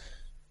 because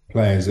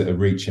players that are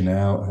reaching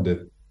out. I had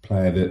a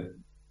player that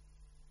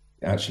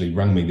actually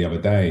rang me the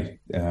other day,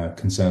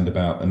 concerned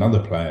about another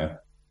player,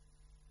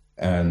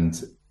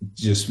 and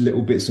just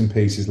little bits and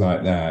pieces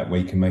like that where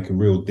you can make a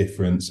real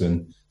difference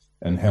and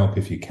help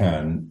if you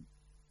can.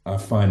 I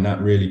find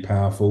that really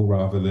powerful,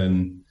 rather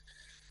than,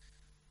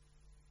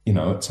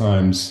 at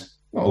times,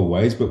 not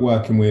always, but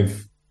working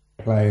with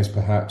players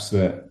perhaps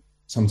that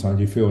sometimes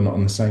you feel not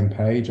on the same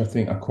page. I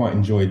think I quite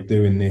enjoyed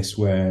doing this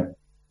where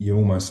you're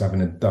almost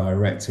having a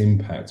direct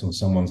impact on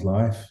someone's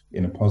life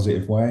in a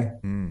positive way,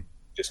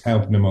 just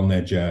helping them on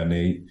their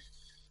journey.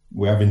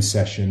 We're having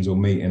sessions or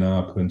meeting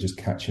up and just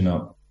catching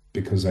up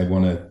because they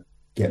want to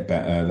get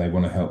better. They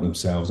want to help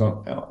themselves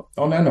on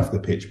and off the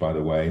pitch, by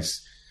the way.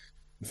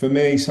 For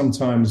me,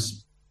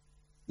 sometimes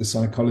the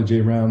psychology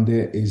around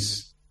it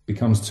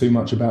becomes too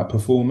much about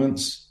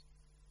performance,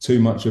 too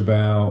much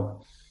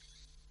about,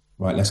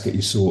 right, let's get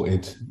you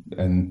sorted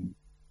and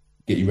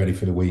get you ready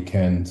for the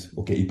weekend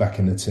or get you back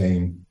in the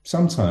team.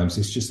 Sometimes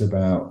it's just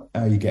about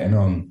how you're getting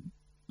on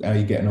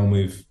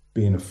with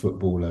being a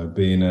footballer,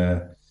 being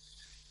a,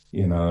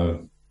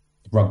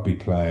 rugby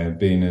player,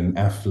 being an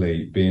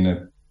athlete, being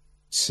a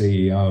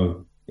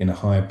CEO in a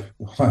high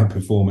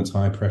performance,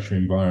 high pressure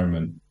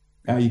environment.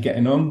 How are you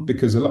getting on?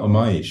 Because a lot of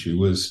my issue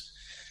was,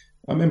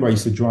 I remember I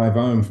used to drive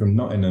home from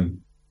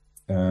Nottingham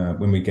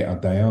when we get our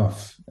day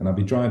off, and I'd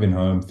be driving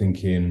home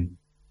thinking,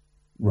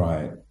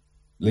 right,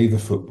 leave the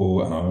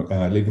football at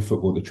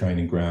the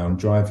training ground,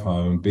 drive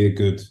home, be a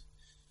good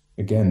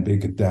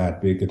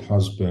dad, be a good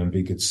husband, be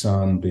a good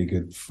son, be a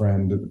good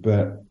friend.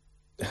 But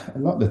a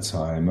lot of the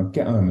time I'd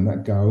get home and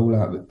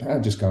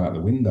I'd just go out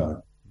the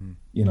window.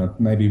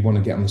 Maybe want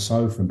to get on the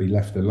sofa and be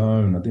left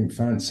alone. I didn't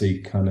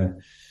fancy kind of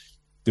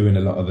doing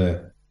a lot of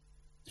the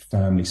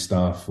family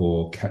stuff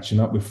or catching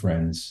up with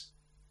friends.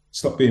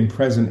 Stop being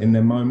present in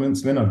their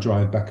moments. Then I'd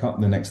drive back up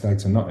the next day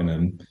to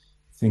Nottingham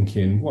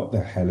thinking, what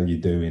the hell are you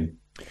doing?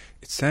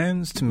 It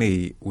sounds to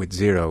me, with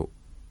zero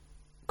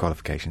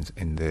qualifications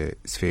in the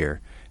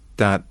sphere,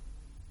 that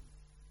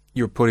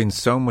you're putting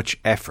so much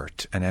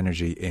effort and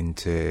energy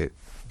into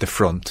the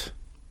front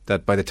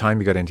that by the time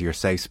you got into your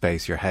safe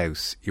space, your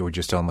house, you were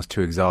just almost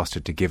too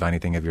exhausted to give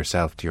anything of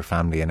yourself to your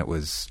family, and it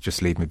was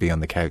just leave me be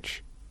on the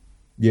couch.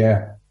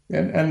 Yeah.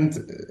 And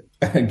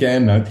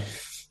again, I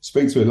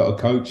speak to a lot of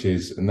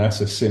coaches, and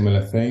that's a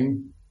similar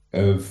theme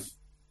of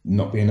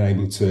not being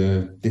able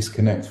to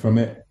disconnect from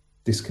it,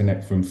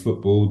 disconnect from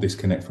football,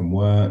 disconnect from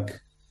work.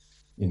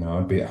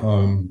 I'd be at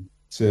home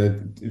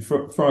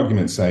for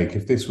argument's sake,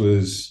 if this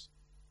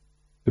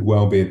could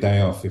well be a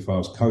day off if I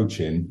was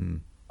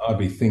coaching, I'd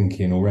be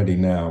thinking already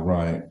now,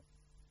 right,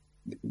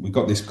 we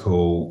got this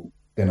call,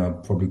 then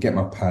I'd probably get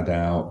my pad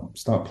out,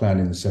 start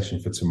planning the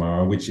session for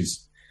tomorrow, which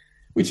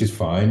is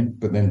fine,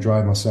 but then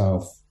drive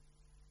myself,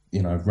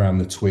 around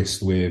the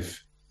twist with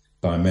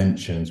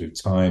dimensions, with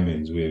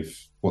timings, with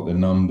what the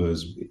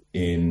numbers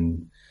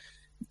in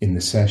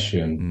the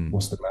session,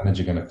 what's the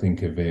manager going to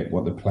think of it,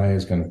 what the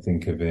player's going to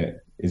think of it,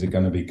 is it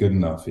going to be good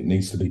enough, it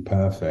needs to be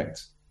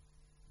perfect,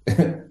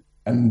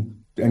 and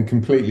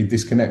completely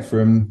disconnect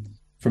from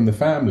the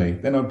family.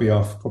 Then I'd be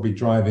off, probably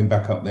driving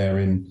back up there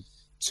in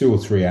 2 or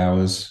 3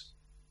 hours,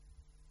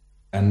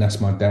 and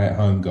that's my day at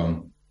home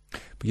gone.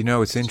 But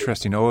it's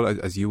interesting,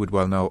 as you would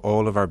well know,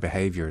 all of our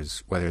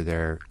behaviours, whether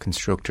they're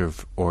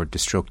constructive or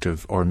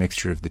destructive or a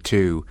mixture of the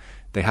two,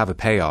 they have a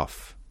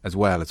payoff as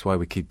well. It's why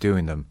we keep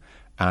doing them.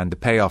 And the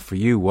payoff for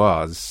you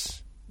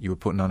was you were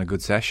putting on a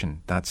good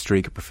session. That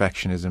streak of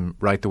perfectionism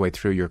right the way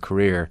through your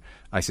career,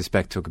 I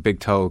suspect, took a big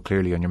toll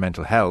clearly on your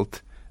mental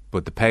health.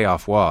 But the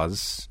payoff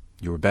was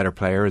you were a better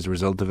player as a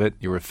result of it.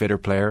 You were a fitter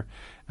player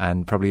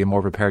and probably a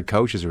more prepared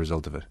coach as a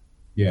result of it.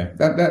 Yeah,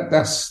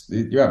 that's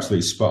you're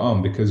absolutely spot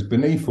on, because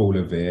beneath all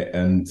of it,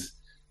 and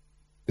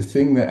the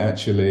thing that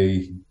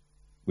actually,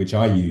 which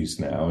I use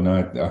now and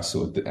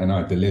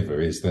I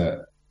deliver, is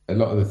that a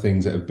lot of the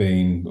things that have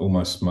been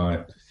almost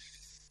my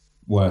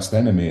worst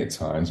enemy at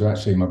times are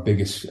actually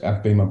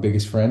have been my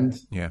biggest friend.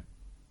 Yeah.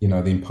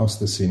 The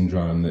imposter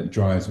syndrome that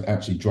drives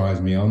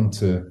me on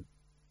to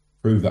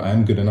prove that I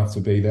am good enough to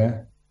be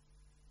there.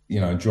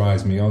 It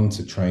drives me on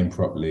to train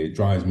properly. It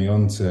drives me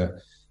on to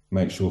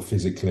make sure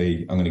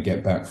physically I'm going to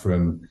get back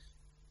from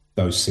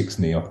those 6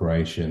 knee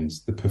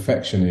operations. The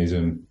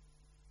perfectionism,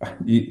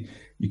 I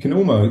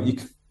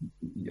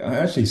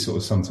actually sort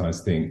of sometimes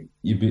think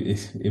it'd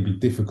be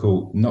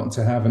difficult not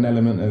to have an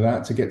element of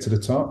that to get to the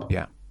top.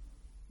 Yeah.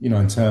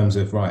 In terms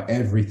of, right,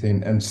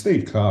 everything. And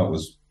Steve Clarke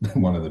was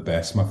one of the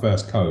best, my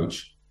first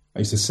coach. I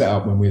used to set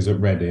up when we was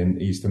at Reading.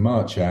 He used to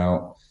march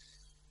out,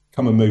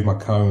 come and move my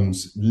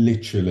cones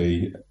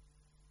literally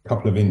a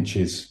couple of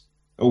inches,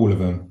 all of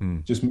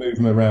them, just move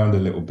them around a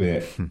little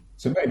bit.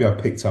 So maybe I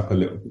picked up a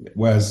little bit.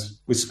 Whereas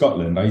with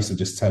Scotland, I used to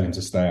just tell him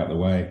to stay out the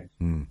way.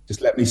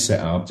 Just let me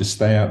set up, just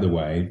stay out the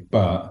way.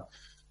 But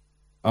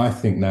I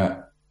think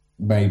that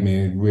made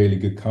me a really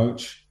good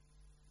coach,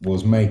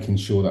 was making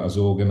sure that I was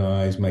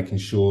organised, making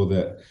sure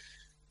that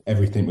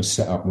everything was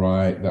set up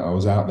right, that I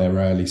was out there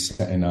early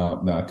setting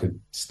up, that I could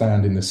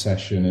stand in the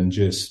session and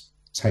just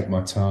take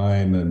my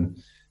time and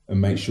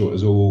make sure it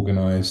was all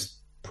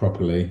organised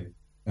properly.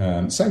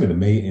 Same with the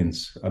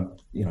meetings. I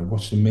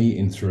watched the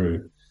meeting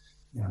through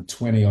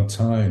 20 odd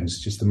times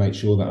just to make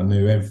sure that I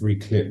knew every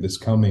clip that's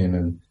coming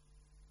and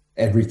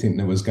everything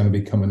that was going to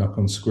be coming up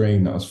on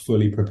screen, that I was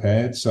fully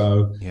prepared.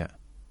 So yeah,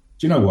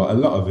 do you know what? A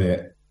lot of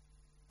it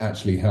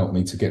actually helped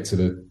me to get to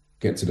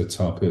the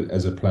top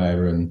as a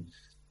player and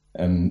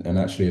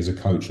actually as a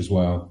coach as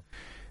well.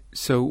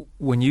 So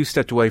when you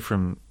stepped away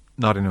from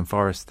Nottingham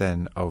Forest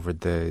then over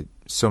the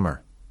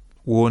summer,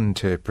 one,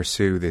 to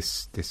pursue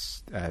this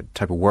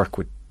type of work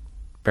with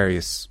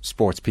various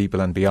sports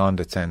people and beyond,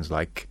 it sounds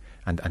like,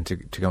 and to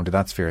go into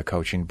that sphere of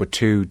coaching, but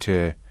two,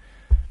 to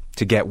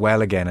get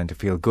well again and to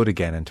feel good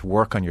again and to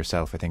work on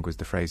yourself, I think was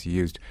the phrase you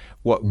used.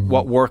 What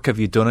work have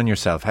you done on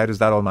yourself? How does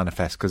that all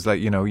manifest? Because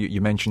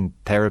you mentioned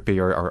therapy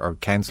or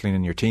counselling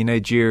in your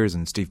teenage years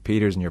and Steve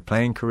Peters in your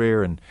playing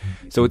career, and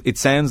so it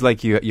sounds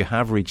like you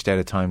have reached out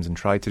at times and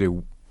tried to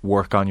do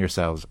work on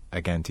yourselves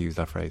again, to use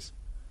that phrase.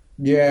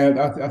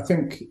 Yeah, I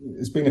think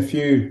there's been a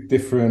few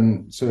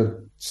different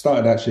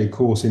started actually a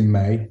course in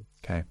May.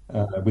 Okay.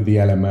 With the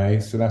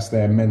LMA. So that's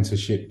their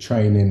mentorship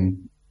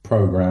training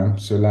program.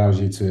 So it allows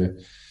you to,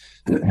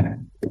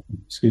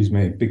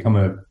 become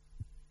a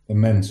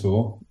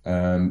mentor,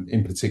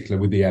 in particular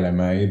with the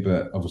LMA,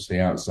 but obviously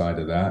outside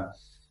of that.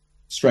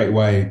 Straight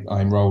away,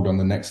 I enrolled on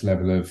the next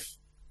level of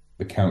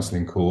the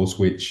counselling course,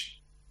 which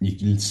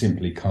you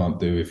simply can't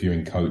do if you're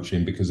in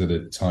coaching because of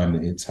the time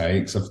that it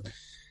takes. I've,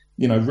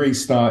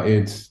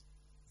 restarted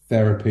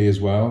therapy as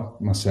well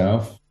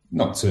myself,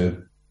 not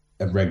to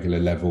a regular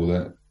level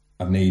that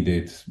I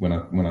needed when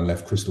I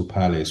left Crystal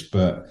Palace,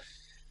 but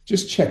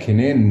just checking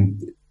in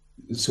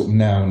sort of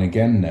now and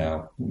again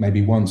now,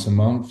 maybe once a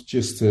month,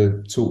 just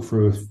to talk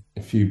through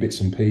a few bits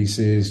and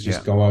pieces,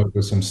 just go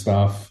over some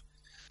stuff,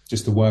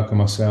 just to work on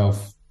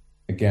myself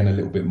again a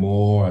little bit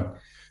more. I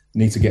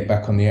need to get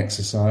back on the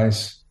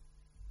exercise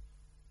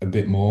a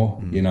bit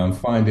more. I'm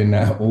finding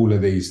out all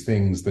of these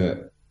things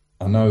that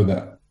I know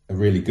that are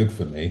really good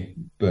for me,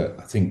 but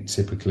I think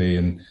typically,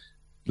 and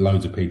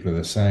loads of people are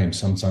the same,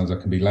 sometimes I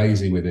can be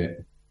lazy with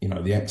it.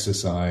 The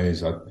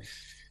exercise,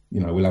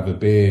 we'll have a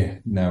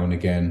beer now and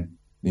again.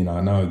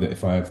 I know that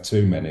if I have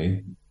too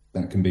many,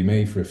 that can be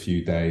me for a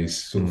few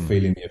days, sort of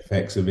feeling the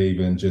effects of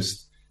even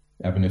just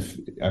having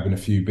a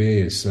few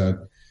beers.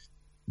 So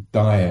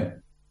diet,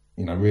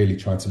 really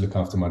try to look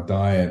after my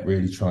diet,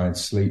 really try and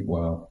sleep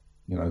well,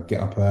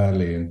 get up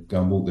early and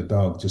go and walk the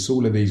dog. Just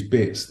all of these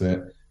bits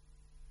that,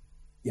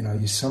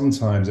 you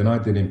sometimes, and I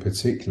did in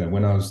particular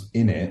when I was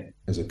in it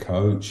as a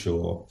coach,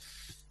 or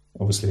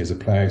obviously as a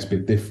player, it's a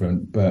bit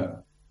different,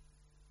 but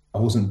I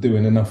wasn't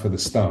doing enough of the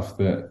stuff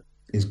that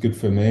is good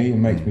for me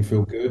and makes me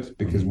feel good,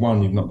 because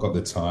one, you've not got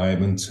the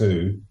time, and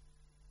two,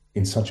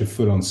 in such a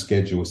full-on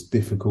schedule, it's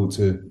difficult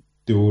to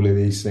do all of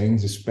these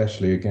things,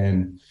 especially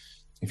again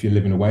if you're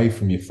living away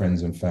from your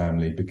friends and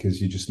family,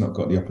 because you've just not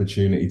got the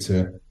opportunity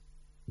to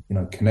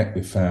connect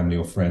with family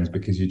or friends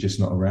because you're just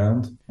not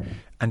around.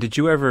 And did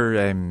you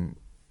ever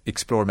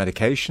explore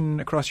medication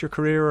across your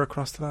career or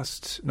across the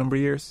last number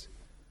of years?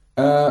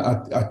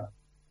 I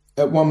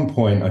at one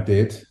point I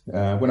did.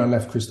 When I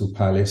left Crystal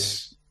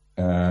Palace,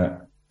 I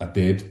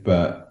did,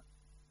 but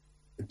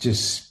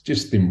just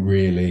didn't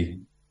really.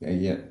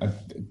 I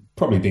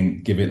probably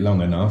didn't give it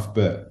long enough,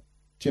 but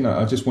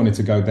I just wanted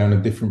to go down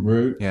a different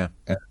route. Yeah,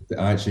 and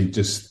I actually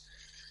just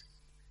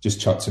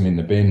chucked them in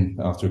the bin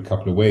after a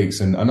couple of weeks.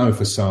 And I know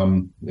for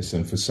some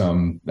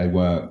they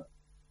work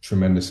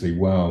tremendously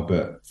well,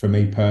 but for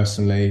me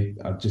personally,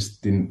 I actually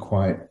didn't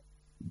quite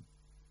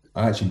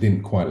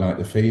like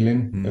the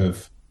feeling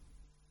of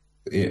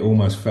it.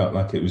 Almost felt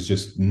like it was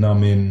just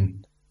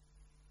numbing,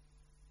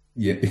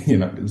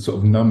 sort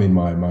of numbing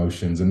my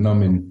emotions and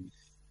numbing,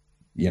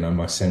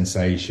 my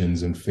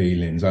sensations and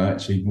feelings. I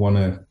sort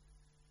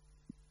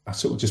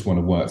of just want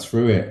to work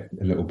through it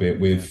a little bit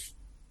with,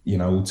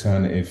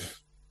 alternative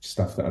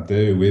stuff that I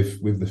do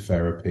with the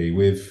therapy,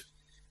 with,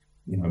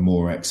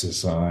 more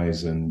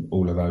exercise and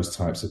all of those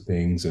types of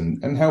things,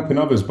 and helping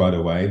others, by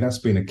the way. That's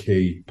been a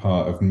key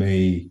part of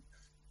me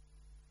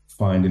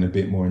finding a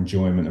bit more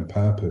enjoyment and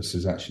purpose,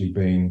 has actually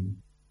been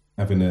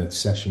having a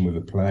session with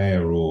a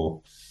player,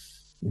 or,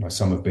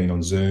 some have been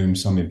on Zoom,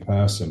 some in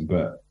person,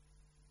 but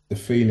the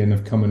feeling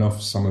of coming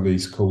off some of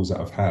these calls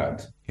that I've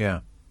had,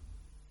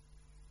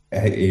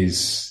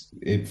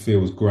 it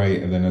feels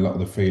greater than a lot of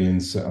the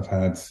feelings that I've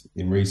had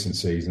in recent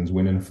seasons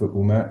winning a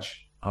football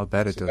match. I'll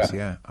bet it does.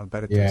 I'll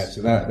bet it does. Yeah,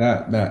 so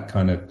that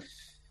kind of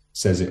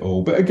says it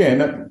all. But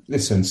again,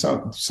 listen,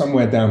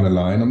 somewhere down the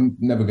line, I'm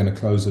never going to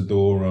close the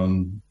door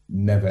on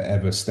never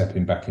ever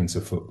stepping back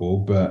into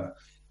football. But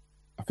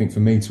I think for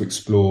me to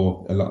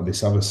explore a lot of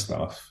this other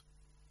stuff,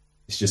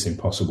 it's just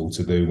impossible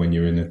to do when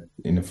you're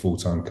in a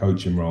full-time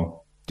coaching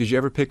role. Did you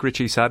ever pick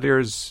Richie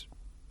Sadlier's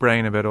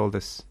brain about all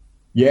this?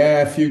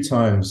 Yeah, a few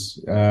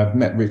times. I've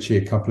met Richie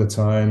a couple of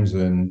times,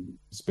 and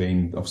it's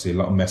been obviously a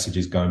lot of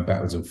messages going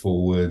backwards and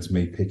forwards,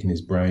 me picking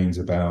his brains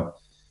about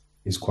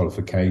his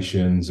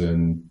qualifications,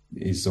 and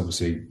he's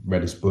obviously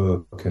read his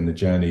book, and the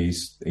journey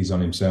he's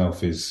on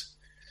himself is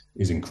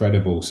is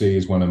incredible. So he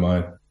is one of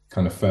my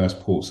kind of first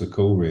ports of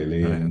call,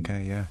 really. Right, And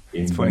okay, yeah.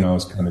 when I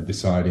was kind of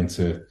deciding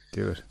to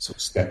do it, sort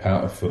of step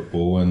out of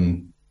football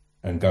and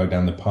go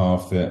down the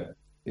path that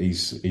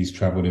he's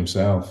travelled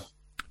himself.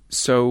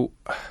 So,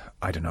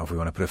 I don't know if we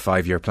want to put a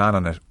 5-year plan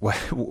on it.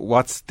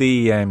 What's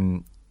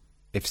the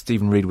if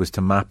Stephen Reid was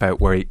to map out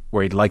where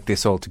he'd like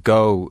this all to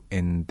go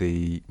in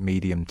the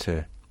medium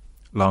to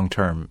long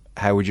term,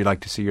 how would you like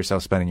to see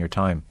yourself spending your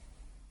time?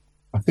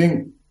 I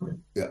think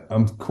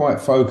I'm quite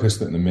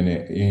focused at the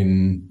minute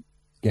in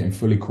getting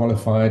fully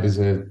qualified as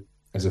a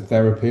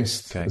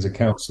therapist, as a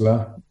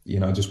counsellor.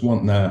 I just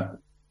want that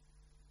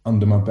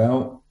under my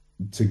belt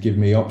to give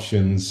me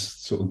options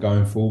sort of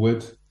going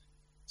forward.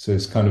 So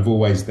it's kind of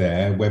always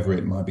there, whether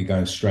it might be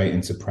going straight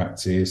into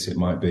practice, it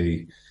might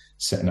be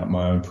setting up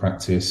my own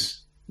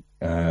practice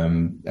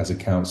as a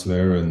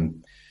counsellor.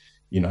 And,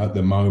 at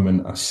the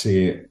moment I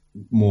see it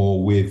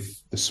more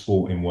with the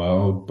sporting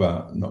world,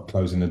 but not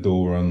closing the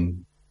door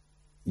on,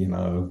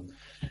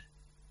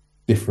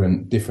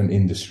 different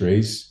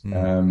industries.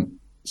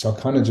 So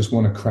I kind of just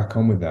want to crack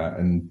on with that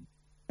and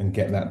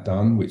get that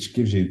done, which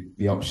gives you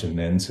the option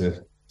then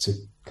to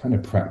kind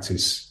of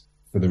practice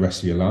for the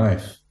rest of your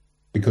life.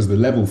 Because the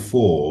level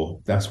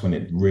 4, that's when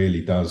it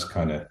really does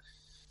kind of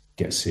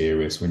get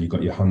serious. When you've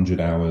got your 100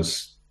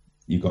 hours,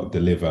 you've got to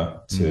deliver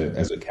to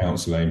as a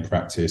counsellor in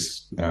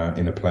practice,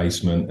 in a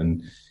placement,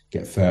 and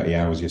get 30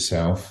 hours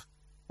yourself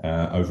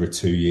over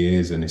 2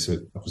 years. And it's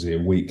obviously a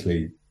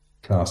weekly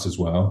class as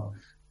well.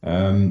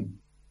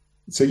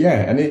 So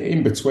yeah, and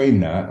in between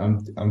that,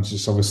 I'm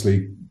just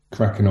obviously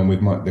cracking on with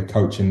the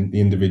coaching,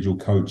 the individual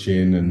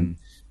coaching, and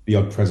the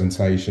odd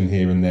presentation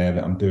here and there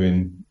that I'm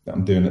doing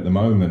at the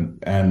moment,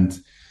 and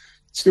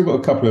still got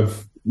a couple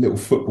of little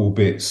football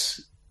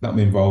bits that I'm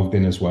involved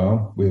in as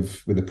well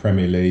with the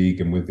Premier League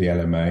and with the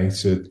LMA.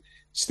 So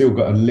still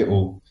got a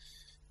little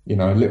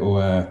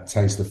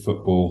taste of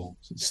football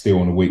still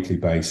on a weekly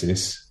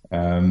basis.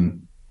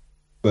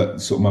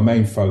 But sort of my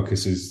main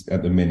focus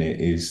at the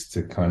minute is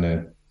to kind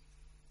of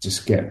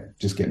just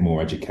get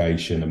more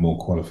education and more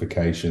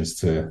qualifications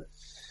to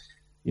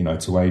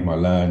aid my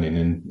learning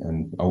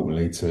and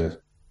ultimately to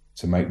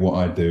make what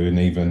I do an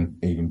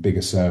even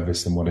bigger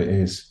service than what it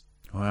is.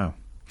 Wow.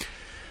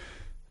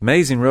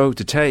 Amazing road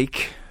to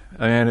take.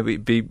 I mean,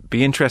 it'd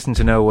be interesting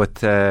to know what,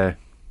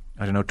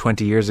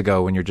 20 years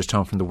ago when you're just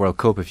home from the World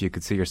Cup, if you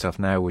could see yourself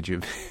now, would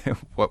you,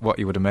 what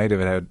you would have made of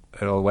it,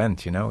 how it all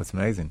went, it's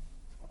amazing.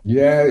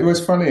 Yeah, it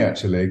was funny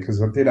actually,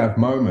 because I did have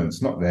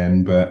moments, not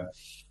then, but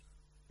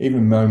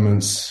even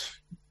moments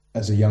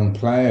as a young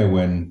player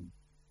when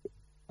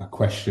I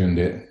questioned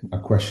it. I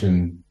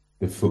questioned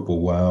the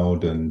football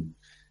world and,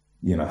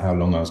 how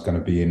long I was going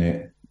to be in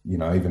it.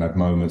 I even had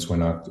moments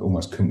when I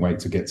almost couldn't wait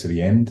to get to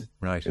the end.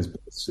 Right.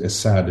 As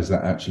sad as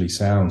that actually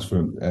sounds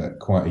from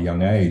quite a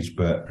young age.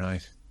 But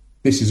right.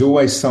 This is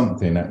always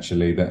something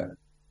actually that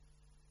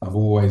I've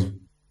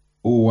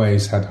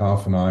always had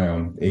half an eye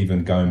on,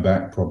 even going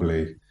back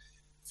probably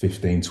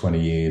 15, 20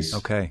 years.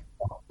 Okay.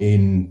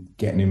 In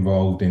getting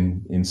involved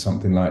in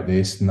something like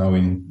this,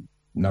 knowing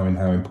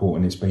how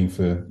important it's been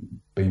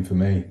for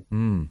me.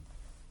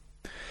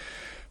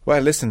 Well,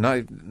 listen,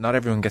 not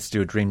everyone gets to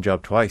do a dream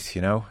job twice,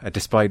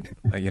 despite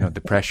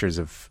the pressures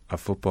of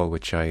football,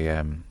 which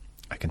I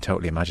can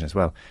totally imagine as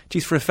well.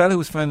 Geez, for a fellow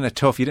who's finding it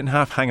tough, you didn't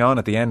have to hang on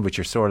at the end with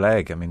your sore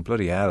leg. I mean,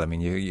 bloody hell! I mean,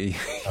 you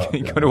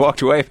could have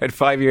walked away about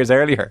 5 years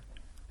earlier.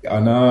 I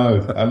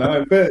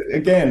know, but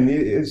again,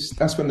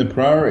 that's when the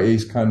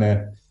priorities kind of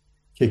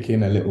kick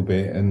in a little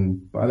bit,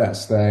 and by that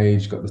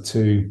stage, got the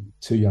two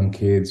young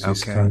kids.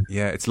 Okay,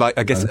 it's like,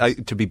 I guess,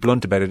 to be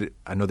blunt about it,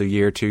 another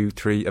year, 2,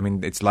 3. I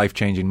mean, it's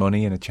life-changing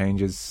money, and it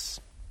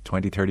changes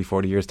 20, 30,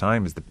 40 years'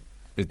 time. Is the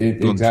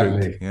blunt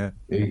exactly truth. Yeah,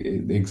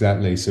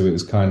 exactly. So it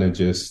was kind of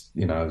just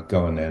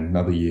go on then,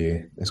 another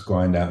year. Let's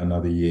grind out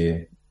another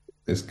year.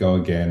 Let's go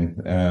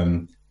again.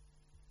 And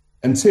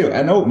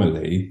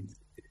ultimately,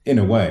 in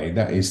a way,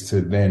 that is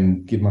to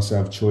then give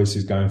myself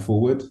choices going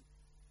forward.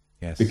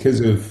 Yes,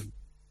 because of,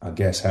 I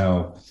guess,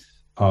 how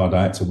hard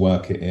I had to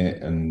work at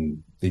it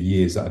and the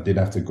years that I did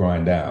have to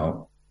grind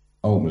out.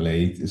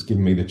 Ultimately, it's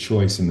given me the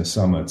choice in the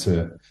summer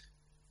to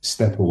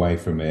step away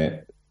from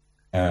it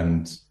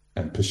and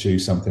pursue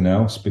something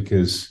else,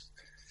 because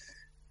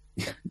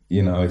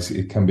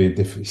it can be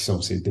it's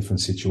obviously a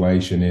different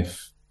situation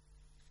if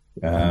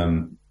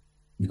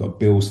you've got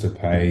bills to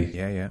pay.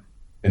 Yeah.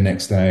 The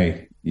next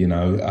day,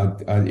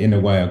 I in a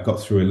way I got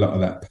through a lot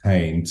of that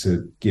pain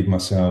to give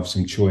myself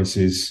some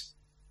choices.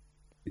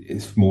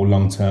 It's more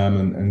long term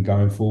and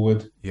going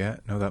forward. Yeah,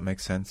 no, that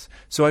makes sense.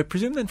 So I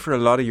presume then for a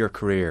lot of your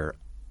career,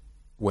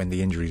 when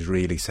the injuries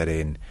really set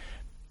in,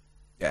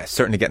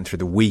 certainly getting through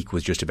the week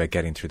was just about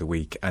getting through the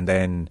week. And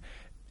then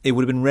it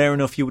would have been rare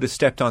enough you would have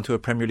stepped onto a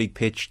Premier League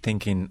pitch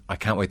thinking, I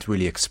can't wait to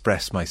really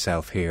express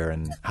myself here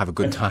and have a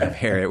good time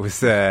here. It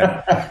was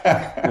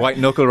white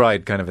knuckle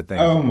ride kind of a thing.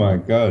 Oh my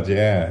God,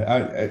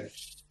 yeah.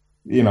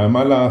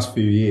 My last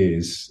few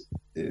years,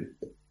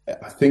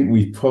 I think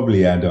we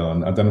probably had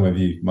on, I don't know whether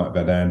you might have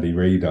had Andy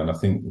Reid on, I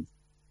think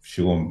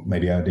sure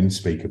maybe I didn't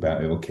speak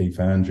about it, or Keith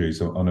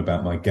Andrews, on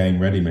about my Game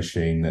Ready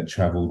machine that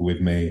travelled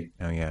with me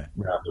around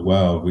the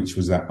world, which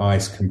was that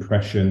ice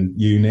compression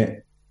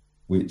unit,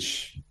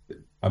 which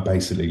I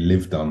basically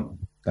lived on.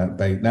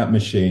 That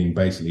machine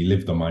basically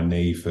lived on my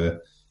knee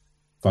for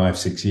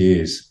 5-6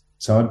 years.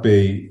 So I'd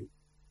be,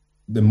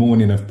 the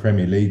morning of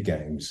Premier League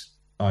games,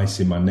 ice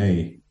in my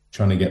knee,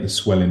 trying to get the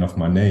swelling off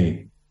my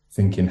knee,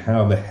 thinking,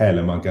 how the hell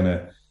am I going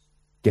to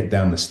get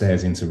down the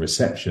stairs into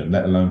reception,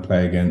 let alone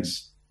play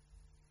against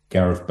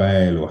Gareth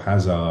Bale or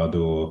Hazard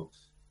or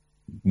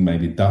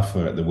maybe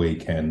Duffer at the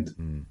weekend.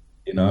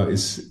 You know,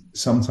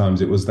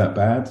 sometimes it was that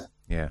bad.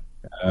 Yeah.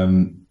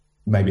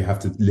 Maybe have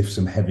to lift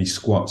some heavy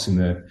squats in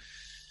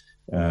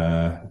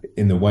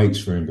the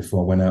weights room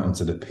before I went out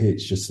onto the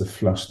pitch just to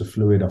flush the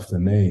fluid off the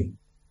knee.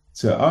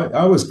 So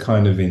I was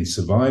kind of in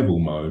survival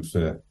mode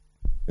for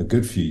a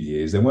good few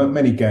years. There weren't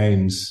many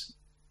games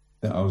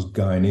that I was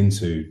going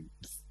into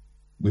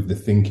with the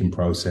thinking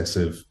process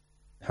of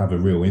have a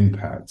real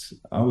impact.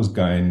 I was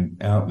going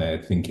out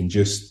there thinking,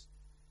 just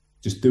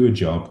do a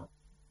job.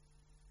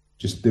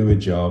 Just do a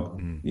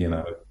job, you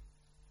know.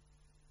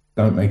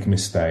 Don't make a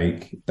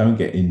mistake. Don't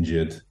get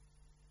injured.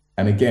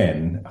 And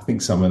again, I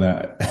think some of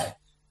that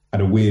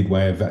had a weird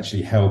way of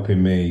actually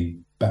helping me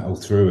battle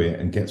through it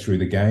and get through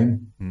the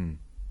game.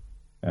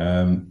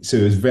 So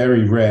it was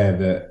very rare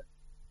that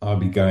I'd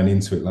be going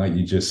into it like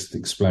you just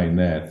explained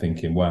there,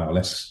 thinking, wow,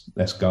 let's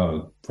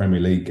go, Premier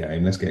League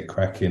game, let's get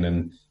cracking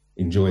and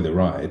enjoy the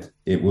ride.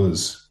 It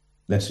was,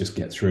 let's just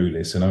get through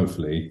this, and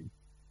hopefully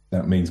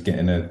that means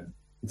getting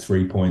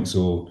 3 points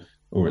or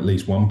at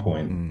least 1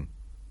 point.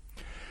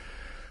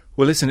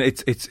 Well, listen,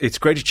 it's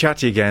great to chat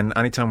to you again.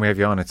 Anytime we have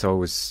you on, it's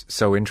always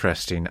so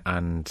interesting,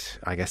 and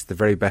I guess the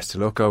very best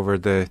of luck over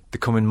the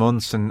coming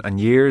months and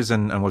years,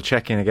 and we'll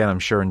check in again, I'm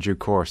sure, in due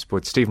course.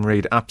 But Stephen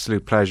Reid,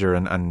 absolute pleasure,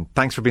 and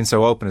thanks for being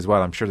so open as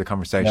well. I'm sure the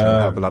conversation will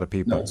help a lot of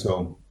people. Not at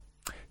all.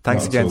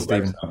 Thanks again,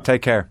 Stephen.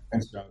 Take care.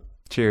 Thanks, John.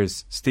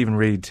 Cheers. Stephen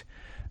Reid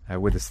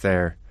with us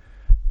there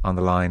on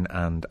the line,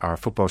 and our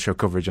football show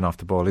coverage and Off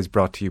the Ball is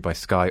brought to you by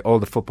Sky. All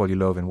the football you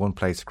love in one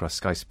place across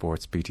Sky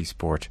Sports, BT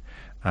Sport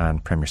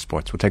and Premier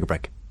Sports. We'll take a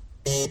break.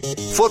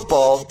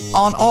 Football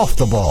on Off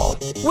the Ball.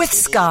 With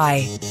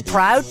Sky,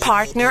 proud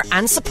partner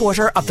and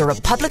supporter of the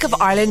Republic of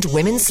Ireland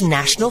women's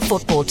national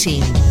football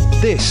team.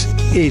 This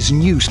is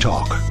News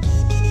Talk.